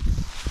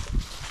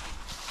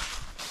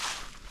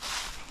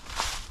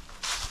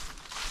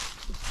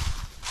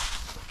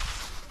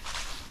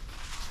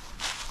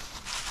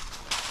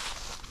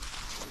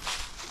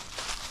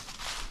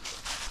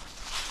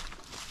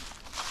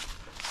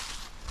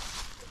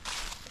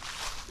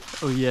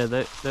 Oh yeah,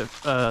 that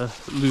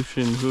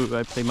Lucian who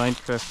I play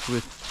Minecraft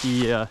with,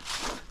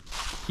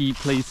 he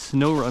plays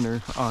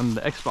SnowRunner on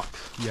the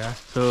Xbox. Yeah.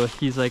 So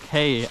he's like,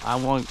 hey, I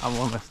want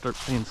to start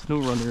playing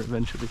SnowRunner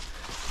eventually.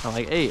 I'm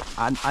like, hey,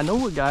 I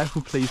know a guy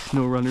who plays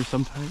SnowRunner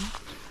sometimes.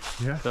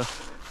 Yeah.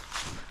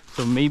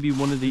 So maybe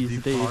one of these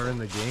Is he days. far in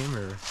the game,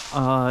 or?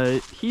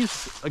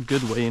 He's a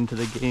good way into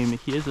the game.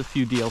 He has a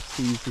few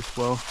DLCs as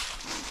well.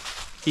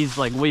 He's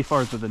like way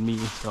farther than me,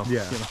 so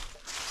Yeah. you know.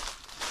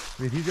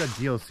 I mean, if he's got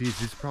DLCs,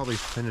 he's probably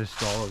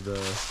finished all of the,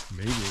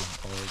 maybe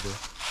all of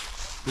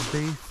the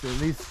base,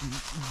 at least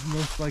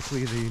most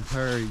likely the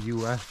entire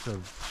US of.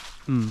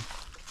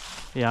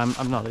 Yeah,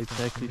 I'm not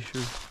exactly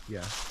sure.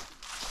 Yeah.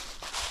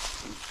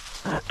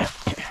 I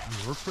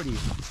mean, we're pretty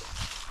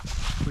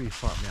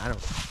far. I mean, I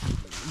don't.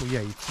 Well,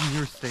 yeah, it's in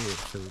your save,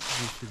 so we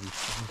should be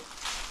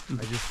fine.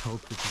 I just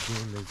hope that the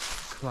game is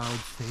cloud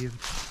saved.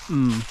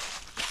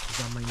 Because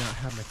I might not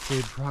have my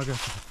saved progress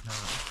if it's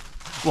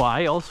not. Well,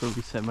 I also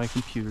reset my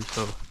computer,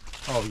 so.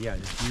 Oh yeah,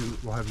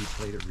 well, have you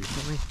played it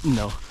recently?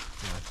 No.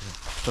 Gotcha.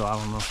 So I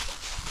don't know.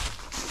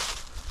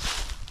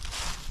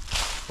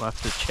 We'll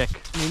have to check.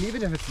 I mean,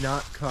 even if it's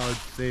not cloud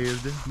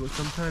saved, but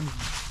sometimes,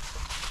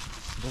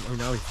 well, I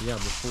mean, obviously, yeah,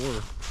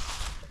 before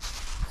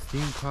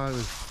Steam Cloud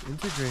was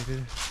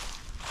integrated,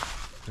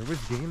 there was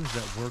games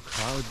that were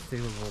cloud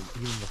savable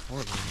even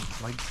before them,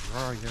 like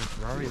Terraria.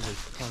 Terraria was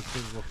cloud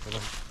savable for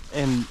them.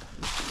 And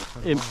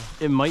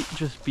it might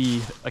just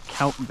be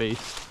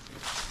account-based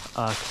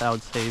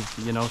cloud saved,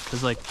 you know,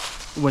 because like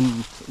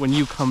when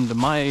you come to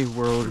my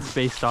world, it's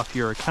based off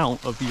your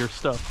account of your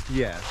stuff.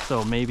 Yeah.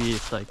 So maybe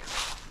it's like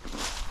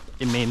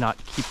it may not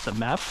keep the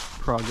map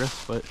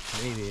progress, but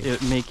Maybe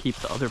it may keep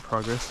the other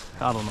progress.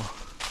 I don't know,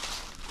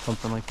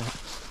 something like that.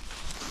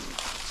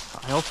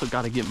 I also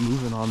got to get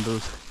moving on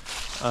those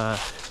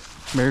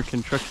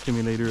American Truck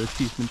Simulator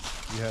achievements.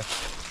 Yeah.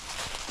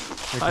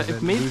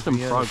 I've made some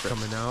progress.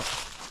 Coming out.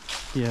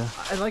 Yeah.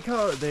 I like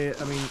how they,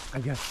 I mean, I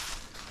guess,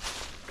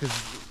 because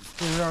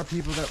there are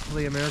people that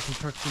play American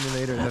Truck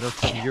Simulator that are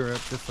from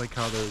Europe, just like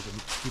how there's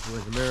people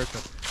in America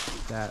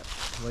that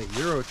play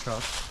Euro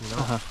Truck, you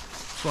know?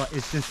 But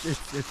it's just,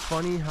 it's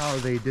funny how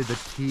they did the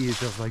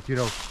tease of like, you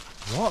know,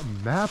 what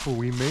map are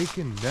we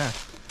making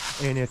next?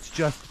 And it's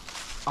just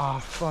a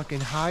fucking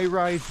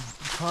high-rise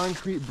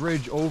concrete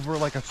bridge over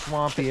like a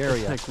swampy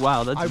area. Like,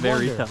 wow, that's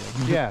very wonder.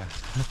 telling. Yeah.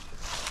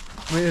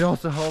 I mean, it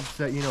also helps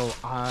that, you know,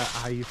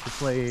 I used to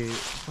play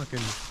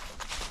fucking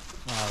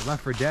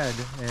Left 4 Dead,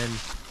 and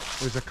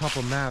there's a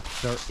couple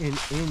maps that are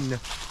in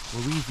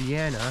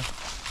Louisiana,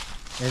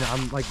 and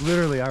I'm like,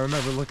 literally, I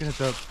remember looking at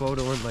the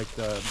photo and like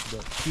the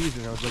teaser,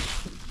 and I was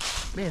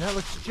like, man, that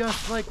looks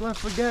just like Left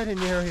 4 Dead in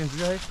areas,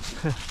 right?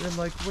 And I'm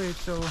like, wait,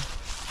 so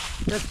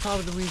that's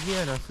probably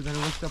Louisiana. So then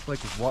I looked up like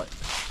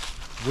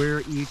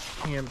where each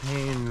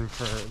campaign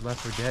for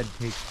Left 4 Dead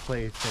takes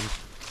place, and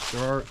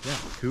there are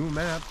 2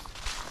 maps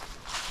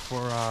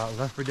for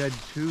Left 4 Dead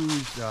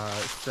 2's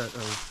set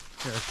of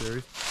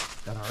characters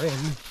that are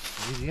in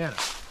Louisiana.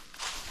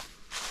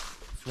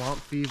 Swamp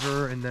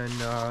Fever and then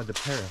the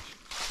Parish.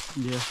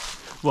 Yeah.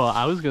 Well,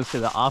 I was going to say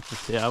the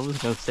opposite. I was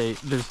going to say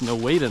there's no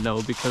way to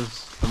know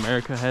because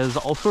America has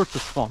all sorts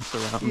of swamps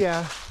around.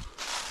 Yeah.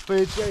 But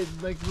it's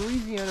like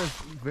Louisiana's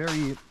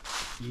very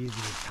easy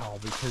to tell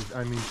because,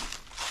 I mean,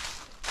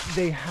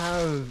 they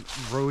have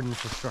road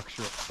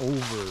infrastructure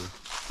over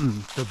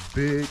the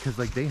big, because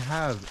like they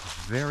have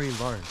very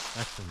large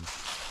sections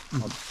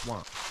of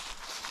swamp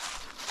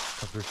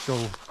because they're so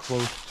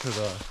close to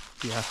the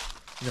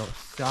you know,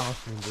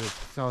 south and the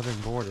southern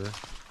border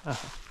of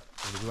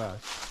the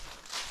U.S.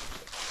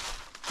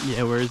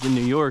 Yeah, whereas in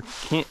New York,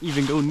 can't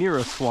even go near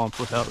a swamp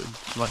without,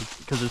 like,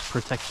 because it's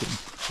protected.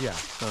 Yeah.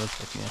 So it's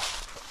like, yeah.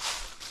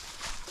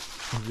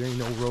 There ain't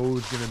no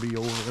roads gonna be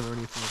over them or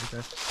anything like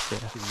that. Yeah.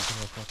 So you can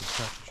have fucking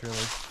tractor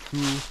trailers. 2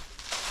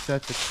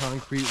 sets of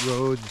concrete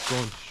roads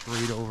going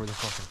straight over the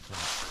fucking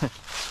swamp.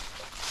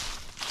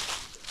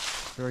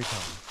 Very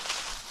common.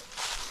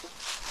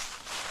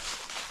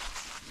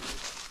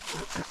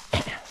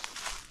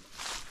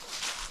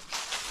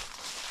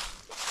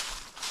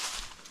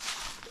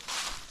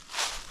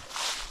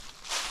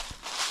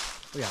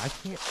 Oh yeah, I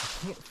can't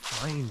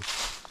find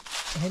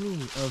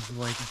any of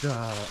like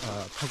the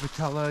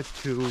Pocatello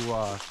to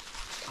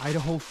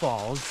Idaho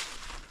Falls.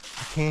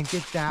 I can't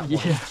get that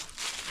one. Yeah.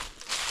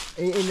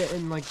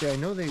 And like I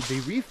know they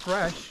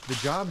refresh, the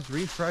jobs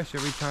refresh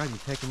every time you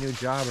take a new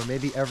job, or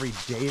maybe every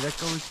day that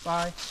goes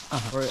by,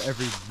 or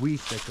every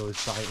week that goes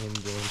by in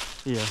game.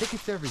 Yeah. I think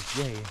it's every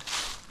day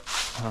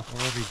or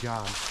every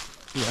job.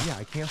 Yeah,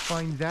 I can't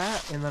find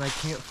that, and then I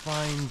can't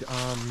find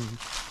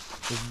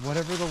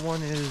whatever the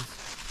one is,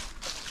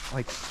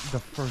 like the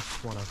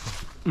first one I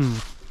think.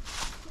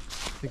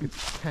 I think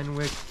it's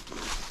Kenwick.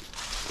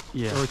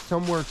 Yeah. Or it's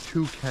somewhere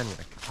to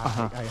Kenwick.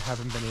 I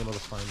haven't been able to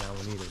find that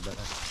one either, but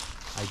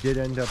I did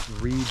end up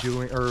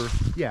redoing, or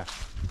yeah,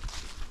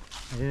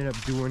 I ended up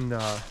doing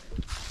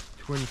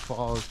Twin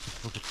Falls to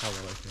Pocatello,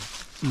 I think.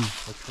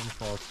 Or Twin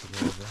Falls to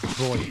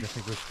Boise. I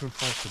think it was Twin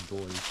Falls to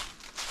Boise.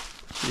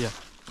 Yeah.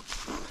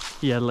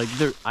 Yeah, like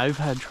I've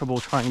had trouble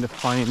trying to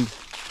find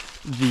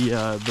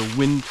the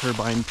wind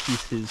turbine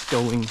pieces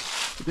going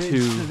So to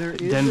there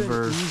is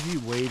Denver. an easy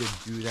way to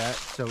do that.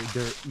 So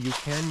you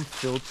can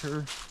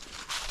filter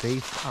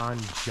based on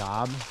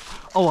job.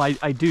 Oh, I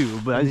do,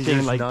 but I'm And saying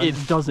there's like none?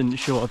 it doesn't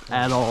show up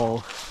at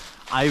all.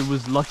 I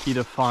was lucky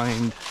to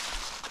find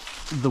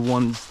the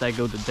ones that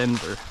go to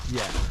Denver.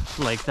 Yeah.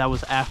 Like that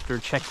was after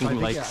checking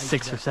think, like yeah,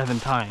 6 or 7 I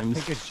times.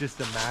 think it's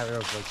just a matter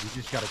of like you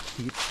just gotta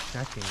keep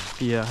checking.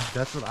 Yeah,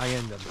 That's what I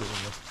end up doing.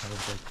 This kind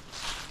of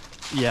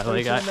like. yeah,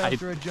 like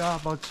After a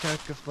job, I'll check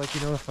if like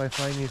if I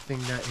find anything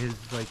that is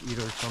like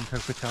either some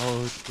type of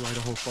tower,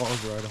 Idaho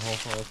Falls, or Idaho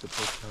Falls to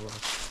Pocatello.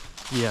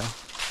 yeah.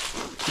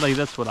 Like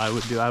that's what I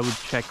would do. I would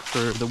check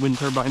for the wind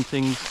turbine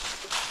things,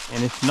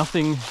 and if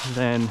nothing,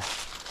 then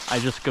I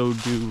just go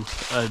do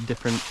a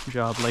different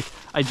job. Like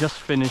I just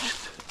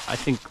finished, I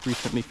think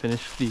recently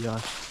finished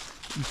the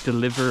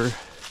deliver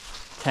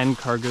 10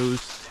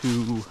 cargoes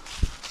to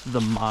the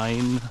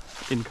mine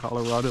in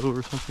Colorado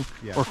or something.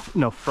 Yeah. Or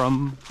no,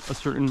 from a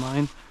certain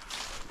mine.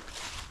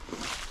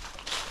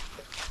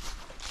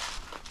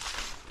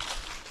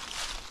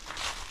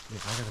 Yeah,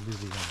 I gotta do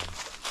the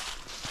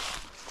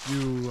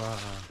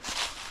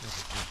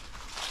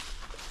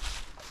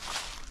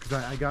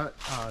because I got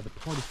the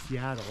Port of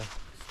Seattle.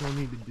 Still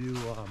need to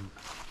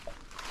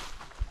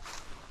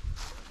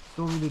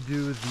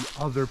do the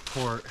other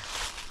port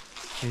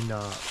in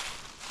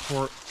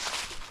Port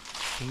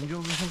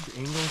Angels, I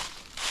think.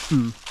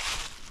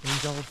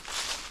 Angels.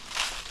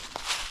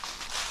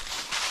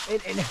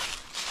 And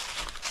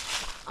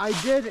I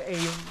did a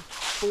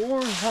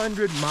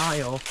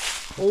 400-mile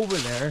over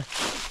there,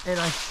 and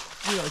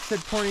it said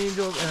Port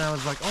Angels, and I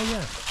was like, oh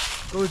yeah,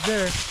 goes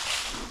there.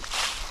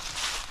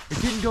 It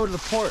didn't go to the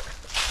port.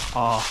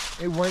 Oh,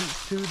 It went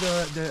to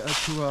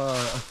to a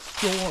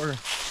store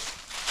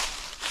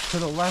to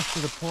the left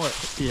of the port.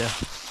 yeah.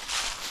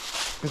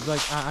 Because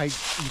like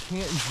you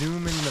can't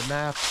zoom in the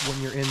map when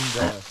you're in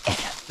the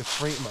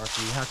freight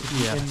marker. You have to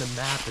be in the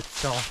map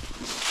itself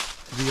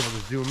to be able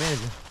to zoom in.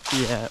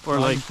 Yeah, or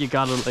like you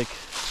gotta like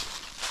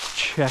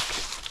check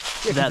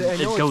that I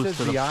know it goes says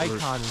to the port.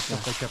 icon and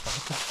stuff like that, but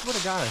I swear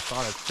to God, I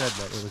thought it said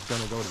that it was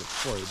gonna go to the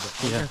port, but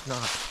I guess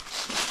not.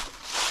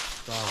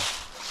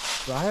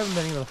 So I haven't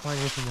been able to find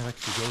anything that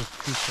actually goes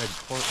to said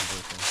port and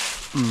everything.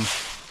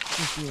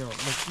 Just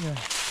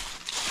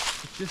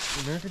it's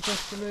just American Truck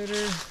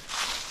Simulator.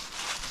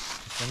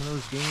 It's one of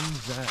those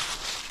games that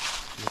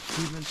the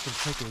achievements can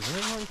take a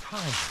very long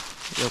time.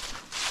 Yep.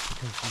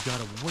 Because you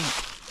gotta wait.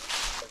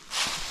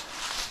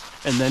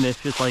 And then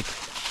if it's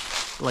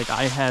like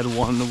I had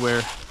one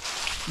where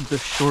the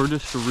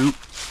shortest route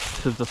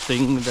to the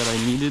thing that I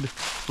needed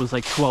was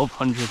like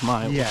 1,200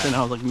 miles. Yeah. And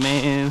I was like,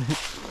 man.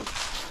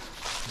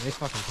 They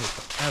fucking take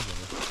forever.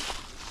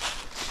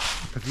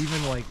 Because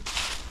even like,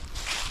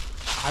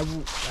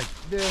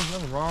 there's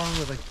nothing wrong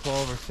with like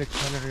 12 or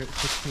 600,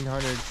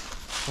 1,600.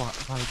 But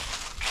like,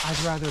 I'd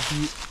rather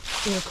be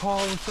in a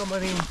call with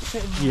somebody and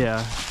sitting there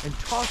and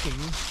talking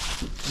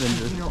Then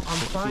just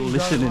I'm fine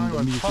listening while to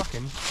I'm music.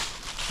 talking.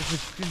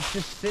 If it's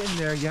just sitting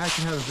there, yeah, I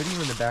can have a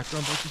video in the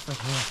background, but it's just like,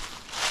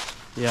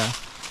 Yeah.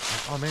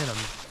 oh man, I'm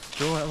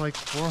still at like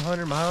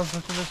 400 miles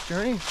left of this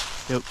journey.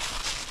 Yep.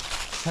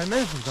 10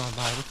 minutes has gone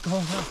by. What's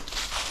going on?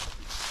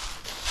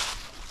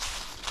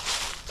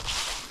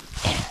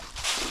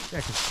 Yeah,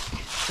 because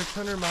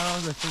 600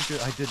 miles, I think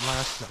that I did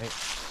last night.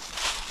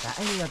 That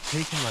ended up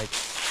taking like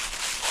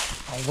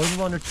a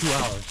little under 2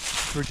 hours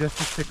for just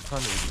the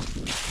 600.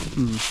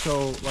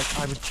 So, like,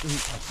 I would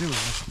assume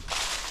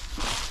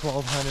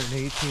 1,200 and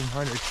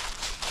 1,800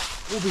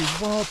 will be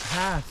well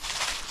past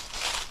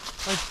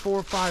like 4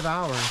 or 5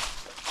 hours.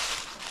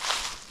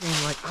 And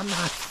like, I'm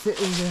not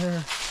sitting there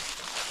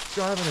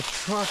driving a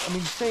truck. I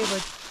mean, say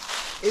like,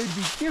 it would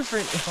be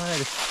different if I had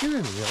a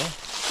steering wheel,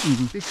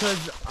 because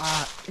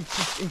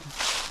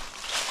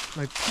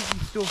my pinky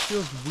still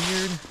feels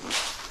weird.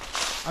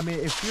 I mean,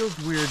 it feels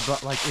weird,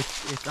 but like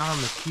it's on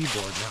the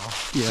keyboard now.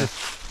 Yeah.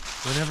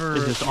 Whenever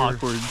It's just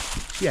awkward.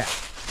 Yeah.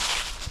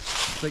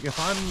 It's like if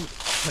I'm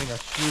playing a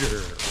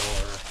shooter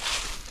or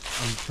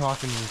I'm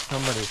talking to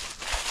somebody,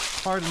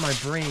 part of my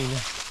brain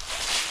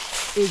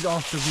is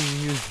also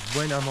being used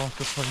when I'm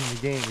also playing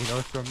the game,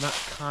 so I'm not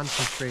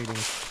concentrating.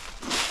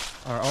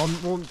 Or,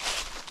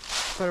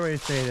 better way to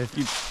say this.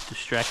 You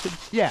distracted?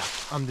 Yeah,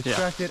 I'm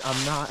distracted. I'm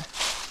not,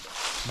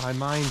 my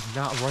mind's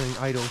not running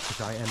idle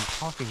because I am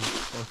talking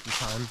most of the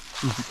time.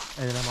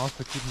 And then I'm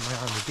also keeping my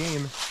eye on the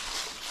game,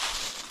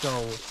 so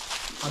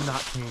I'm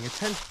not paying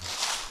attention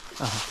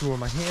to where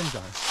my hands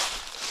are.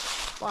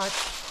 But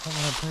when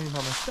I'm playing by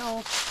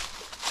myself,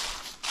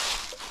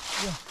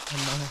 yeah,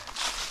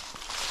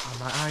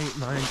 my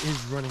mind is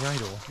running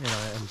idle, and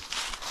I'm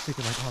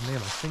thinking like, oh man,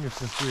 my fingers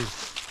feel weird.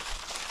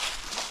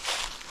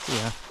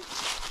 Yeah.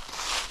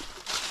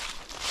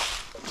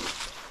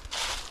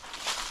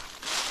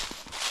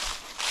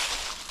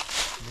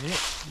 And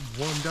it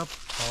warmed up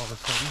all of a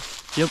sudden.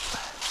 Yep.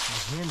 My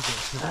hands get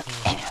too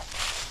cold.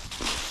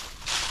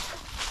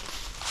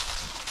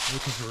 Maybe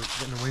because we're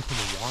getting away from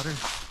the water.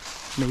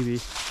 Maybe.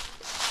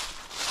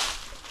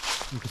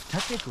 Because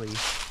technically,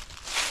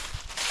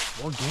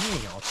 we're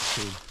gaining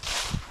altitude.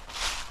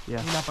 Yeah.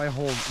 Maybe not by a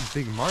whole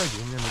big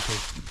margin, because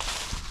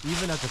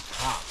even at the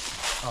top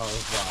of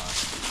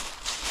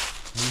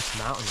Moose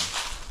Mountain,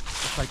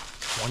 it's like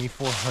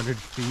 2,400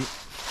 feet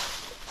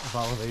of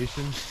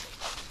elevation.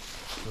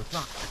 So it's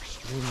not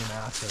extremely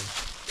massive.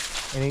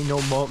 It ain't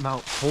no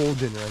Mount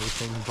Holden or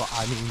anything, but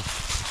I mean,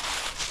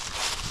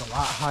 it's a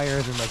lot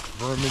higher than like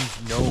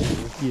Vermon's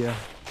Nose. Yeah.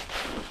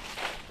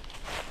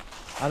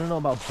 I don't know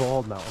about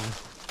Bald Mountain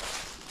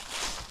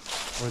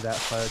or that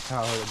fire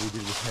tower that we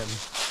did with him.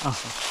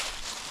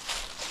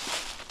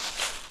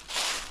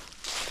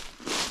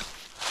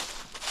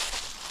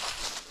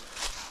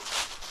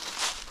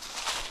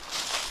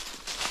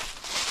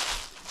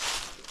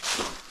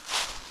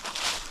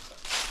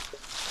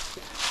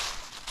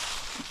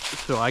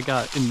 So I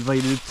got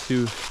invited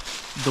to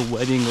the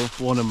wedding of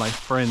one of my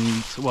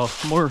friends. Well,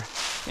 more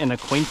an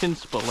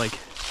acquaintance, but like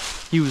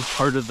he was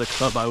part of the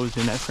club I was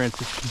in at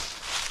Franciscan.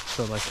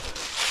 So like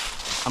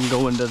I'm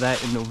going to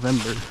that in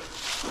November.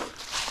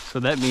 So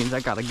that means I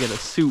gotta get a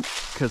suit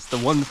because the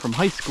one from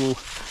high school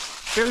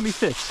barely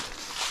fits.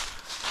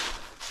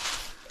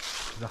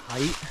 The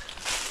height?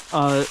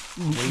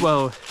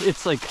 Well,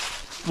 it's like,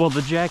 well,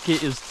 the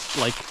jacket is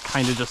like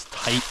kind of just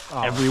tight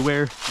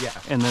everywhere. Yeah.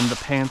 And then the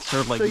pants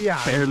are like So,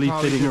 yeah, barely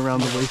probably fitting just,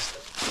 around you the know, waist.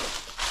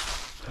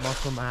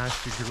 Muscle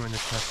mass, you grew in the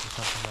chest or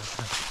something like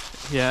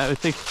that. Yeah, I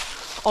think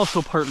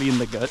also partly in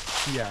the gut.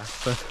 Yeah.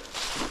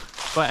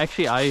 But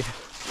actually I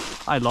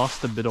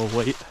lost a bit of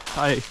weight.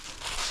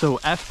 So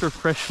after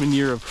freshman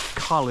year of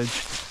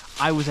college,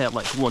 I was at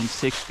like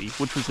 160,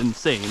 which was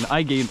insane.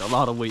 I gained a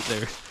lot of weight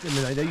there. I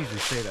mean, they usually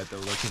say that though,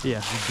 like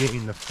Yeah. you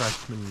gain the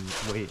freshman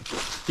weight.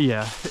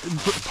 Yeah,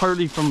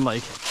 partly from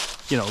like,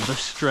 you know, the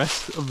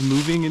stress of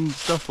moving and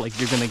stuff. Like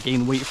you're gonna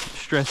gain weight from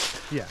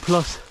stress. Yeah.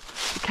 Plus,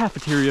 the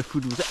cafeteria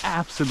food was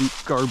absolute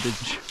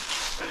garbage.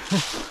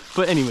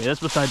 But anyway,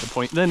 that's beside the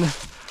point. Then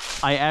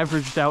I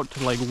averaged out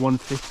to like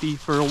 150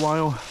 for a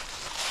while,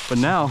 but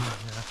now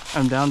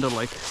I'm down to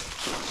like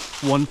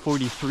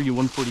 143,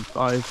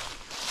 145.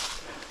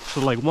 So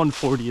like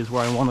 140 is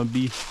where I want to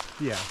be.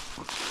 Yeah.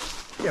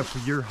 Yeah, for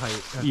your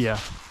height. That's Yeah.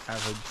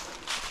 average.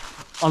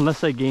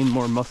 Unless I gain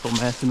more muscle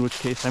mass, in which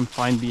case I'm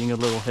fine being a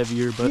little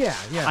heavier, but Yeah.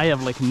 I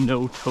have like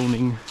no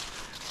toning.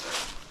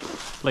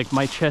 Like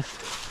my chest,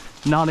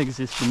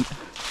 non-existent. It's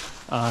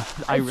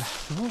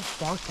so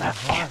fucking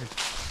hard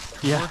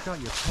to Yeah. work out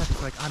your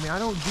chest. Like, I mean, I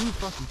don't do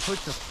fucking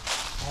push-ups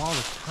all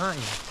the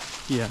time.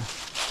 Yeah.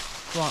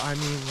 Well, I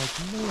mean, like,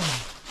 man,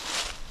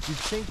 you'd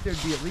think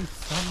there'd be at least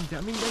some.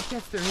 I mean, I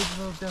guess there is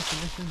no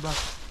definition, but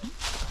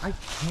I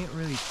can't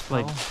really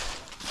tell. Like,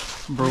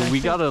 bro, Yeah, I we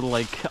think- gotta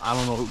like, I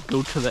don't know,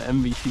 go to the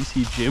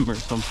MVCC gym or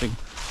something.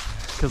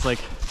 Cause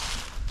like,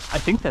 I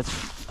think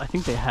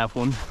they have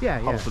one. Yeah,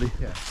 probably.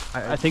 Yeah.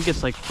 I think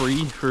it's like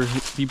free for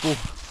people.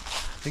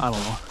 I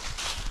don't know.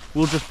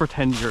 We'll just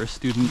pretend you're a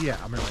student. Yeah,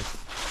 I mean, like,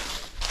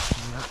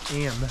 I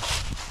am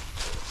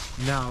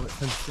now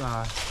since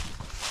I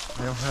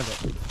don't have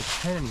the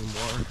 10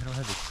 anymore. I don't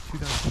have the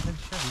 2010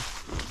 Chevy.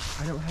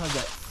 I don't have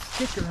that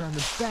sticker on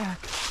the back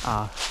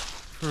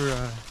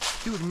for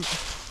student.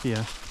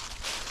 Yeah.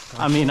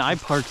 I mean, I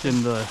parked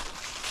in the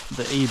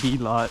AB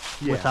lot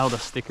Yeah. without a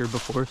sticker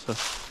before, so.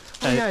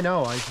 Yeah, I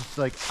know. I just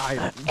like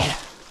I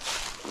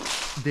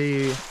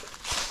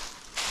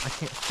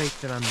can't fake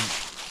that I'm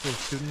still a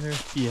student here.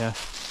 Yeah.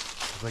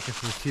 Like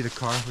if you see the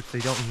car, which they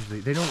don't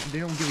usually, they don't give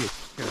you a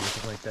sticker or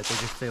anything like that. They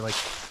just say like,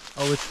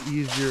 oh, it's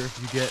easier if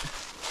you get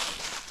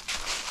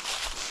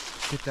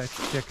that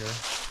sticker.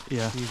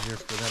 Yeah. It's easier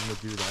for them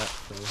to do that.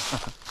 So.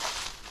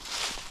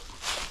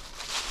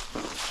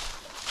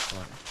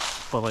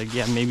 But like,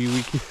 yeah, maybe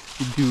we could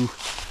do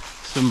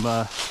some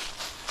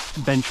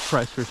bench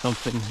press or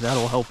something.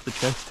 That'll help the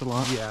chest a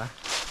lot. Yeah.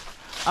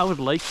 I would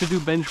like to do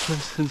bench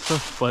press and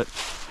stuff, but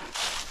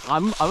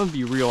I'm gonna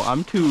be real.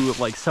 I'm too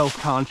like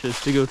self-conscious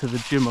to go to the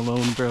gym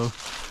alone, bro.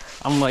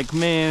 I'm like,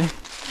 man,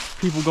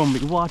 people gonna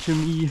be watching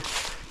me,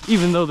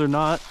 even though they're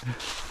not.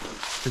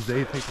 Cause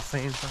they take the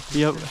same fucking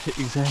Yep, shit.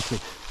 exactly.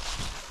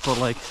 But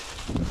like,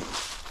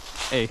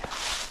 hey.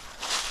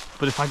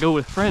 But if I go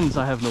with friends,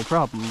 I have no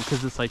problem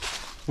because it's like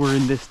we're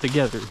in this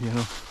together, you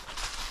know.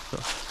 So.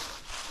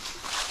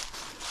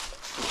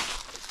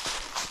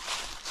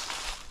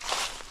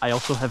 I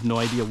also have no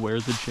idea where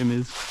the gym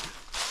is.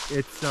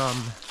 It's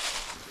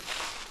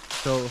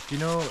so if you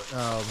know,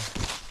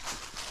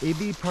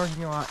 AB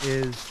parking lot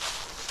is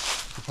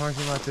the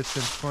parking lot that's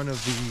in front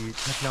of the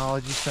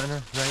technology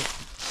center, right?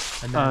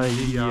 And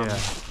then yeah.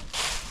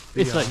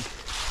 It's like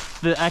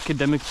the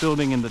academic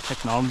building and the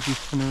technology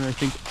center, I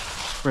think,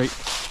 right?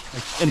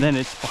 And then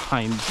it's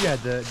behind. Yeah,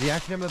 the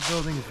academic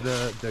building is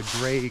the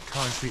gray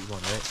concrete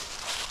one,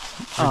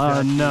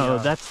 right? No,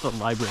 that's the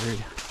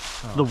library.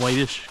 The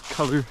whitish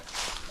color.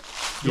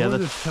 Yeah,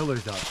 the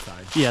pillars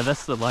outside. Yeah,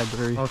 that's the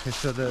library. Okay,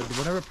 so the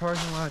whatever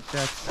parking lot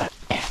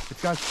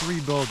it's got 3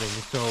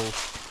 buildings. So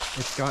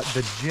it's got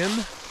the gym,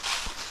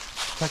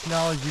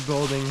 technology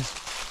building,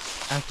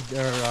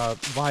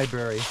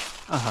 library.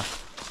 Uh-huh.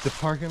 The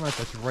parking lot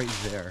that's right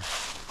there.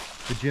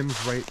 The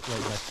gym's right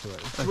next to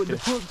it. Okay. The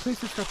place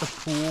that's got the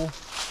pool.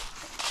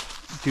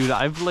 Dude,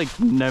 I've like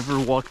never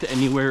walked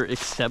anywhere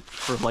except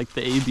for like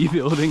the AB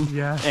building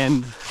Yeah.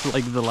 and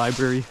like the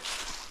library.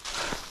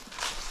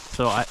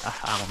 So I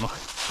don't know.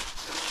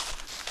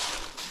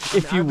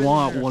 If you I've been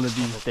want there one a of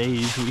these couple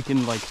days, we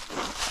can like,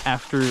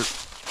 after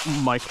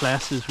my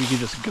classes, we can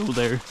just go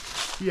there.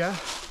 Yeah.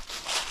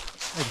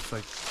 I just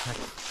like heck.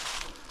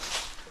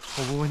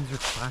 Well, when's your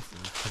classes?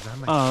 'Cause I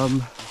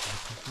might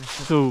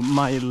So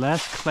my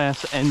last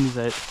class ends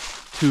at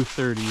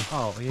 2:30.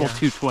 Oh yeah. Well,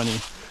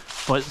 2:20.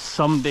 But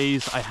some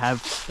days I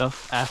have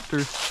stuff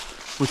after,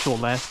 which will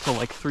last till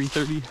like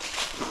 3:30.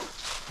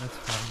 That's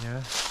fine.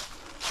 Yeah.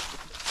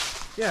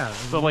 Yeah.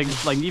 So like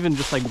even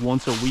just like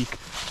once a week,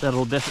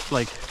 that'll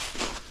like,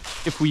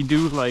 if we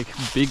do like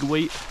big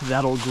weight,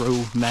 that'll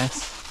grow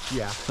mass.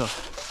 Yeah. So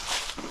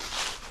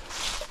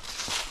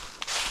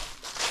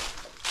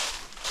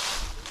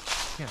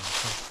Yeah.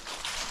 So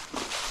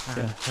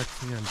Yeah.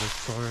 text me on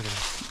Discord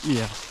and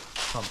yeah.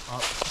 come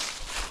up.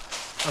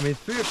 I mean,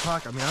 3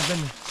 o'clock. I mean, I've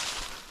been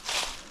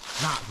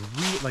not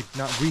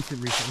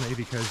recently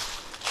because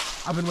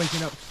I've been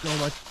waking up so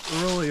much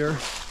earlier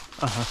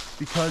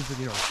because of,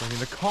 bringing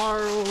the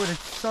car over to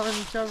Sun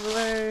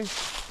Chevrolet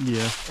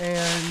Yeah.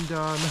 and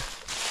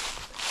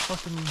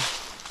fucking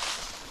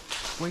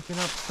waking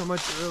up so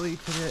much early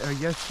today or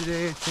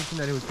yesterday, thinking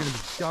that it was gonna be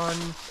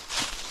done,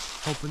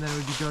 hoping that it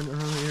would be done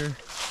earlier.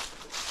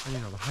 And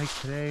the hike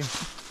today.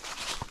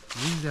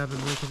 Usually I've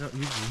been waking up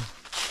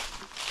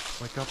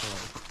wake up at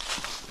like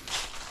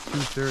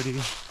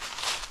 2:30.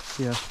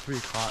 Yeah. 3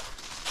 o'clock.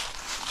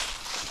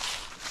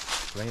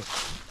 Right?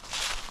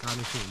 Not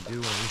anything to do,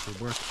 and I usually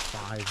work at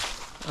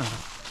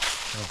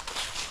 5.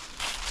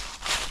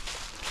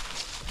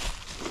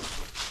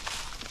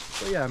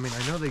 So yeah, I mean,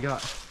 I know they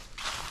got.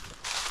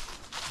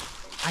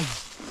 I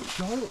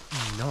don't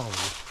know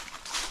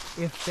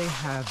if they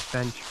have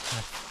bench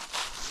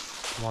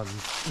press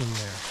ones in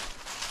there.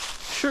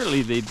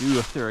 Surely they do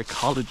if they're a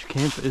college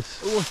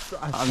campus. Well,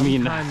 I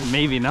mean, sometimes-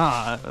 maybe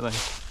not. Like,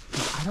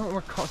 I don't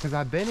recall because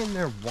I've been in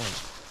there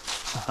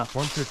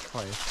once or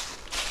twice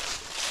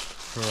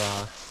for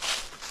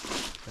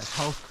that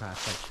health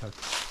class I took.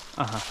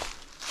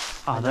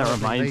 Oh, that know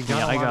reminds they me,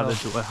 got a I lot gotta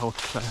of- do a health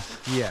class.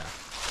 Yeah,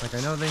 like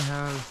I know they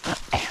have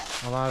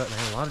a lot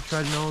of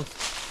treadmills.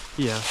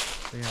 Yeah.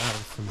 They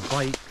have some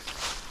bikes.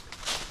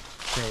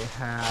 They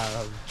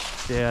have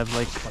They have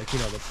like,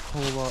 the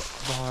pull-up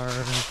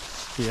bars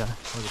yeah.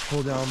 or the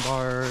pull-down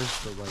bars.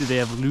 So Do they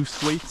have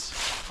loose weights?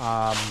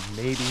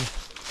 maybe.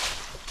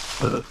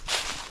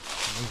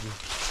 Maybe.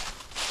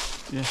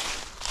 Yeah.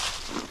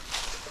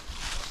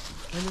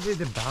 When did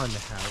they bound to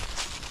have?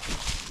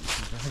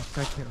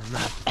 I can't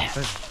remember. It's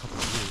been a couple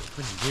of years. It's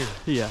been a year.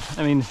 Yeah.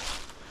 I mean,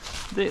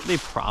 they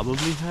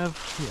probably have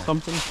Yeah.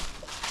 something.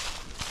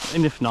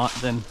 And if not,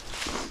 then,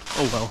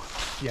 oh well.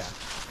 Yeah.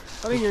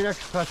 I mean, your next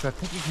class, I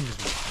think you can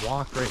just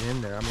walk right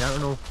in there. I mean, I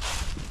don't know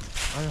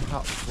how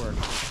it works.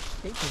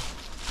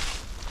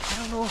 I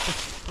don't know if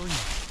it's free.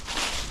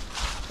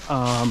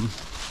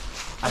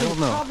 I don't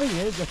know. The problem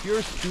is, if you're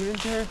a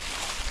student there,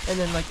 and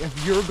then like if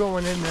you're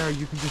going in there,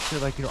 you can just say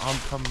like, I'm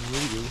coming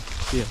with you.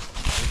 Yeah.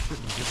 They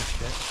shouldn't give a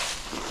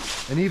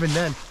shit. And even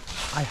then,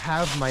 I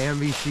have my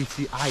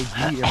MVCC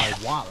ID in my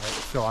wallet,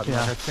 so I'm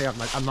Yeah. like I say,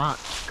 I'm not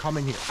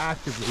coming here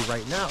actively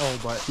right now,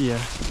 but Yeah.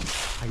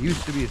 I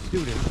used to be a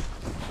student.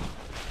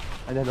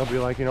 And then they'll be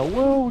like,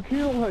 well, we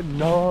can't let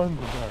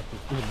non-registered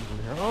students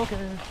in here.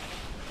 Okay.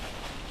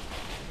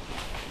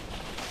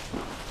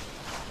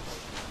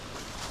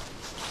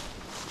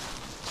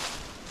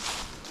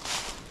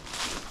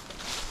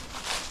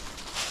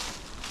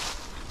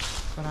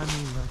 But I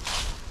mean, like,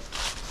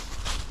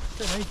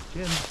 it's a nice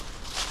gym.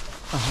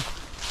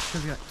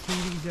 Because we got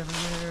TVs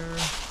everywhere.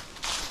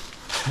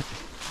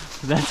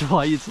 That's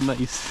why it's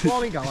nice.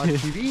 Well, we got a lot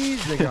of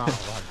TVs, they got a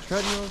lot of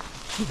treadmills.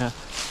 Yeah. I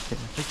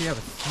think they have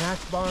a snack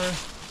bar.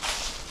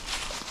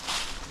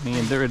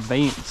 Man, they're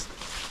advanced.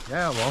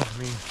 Yeah, well, I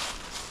mean,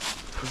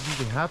 this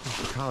usually happens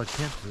for college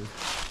campuses.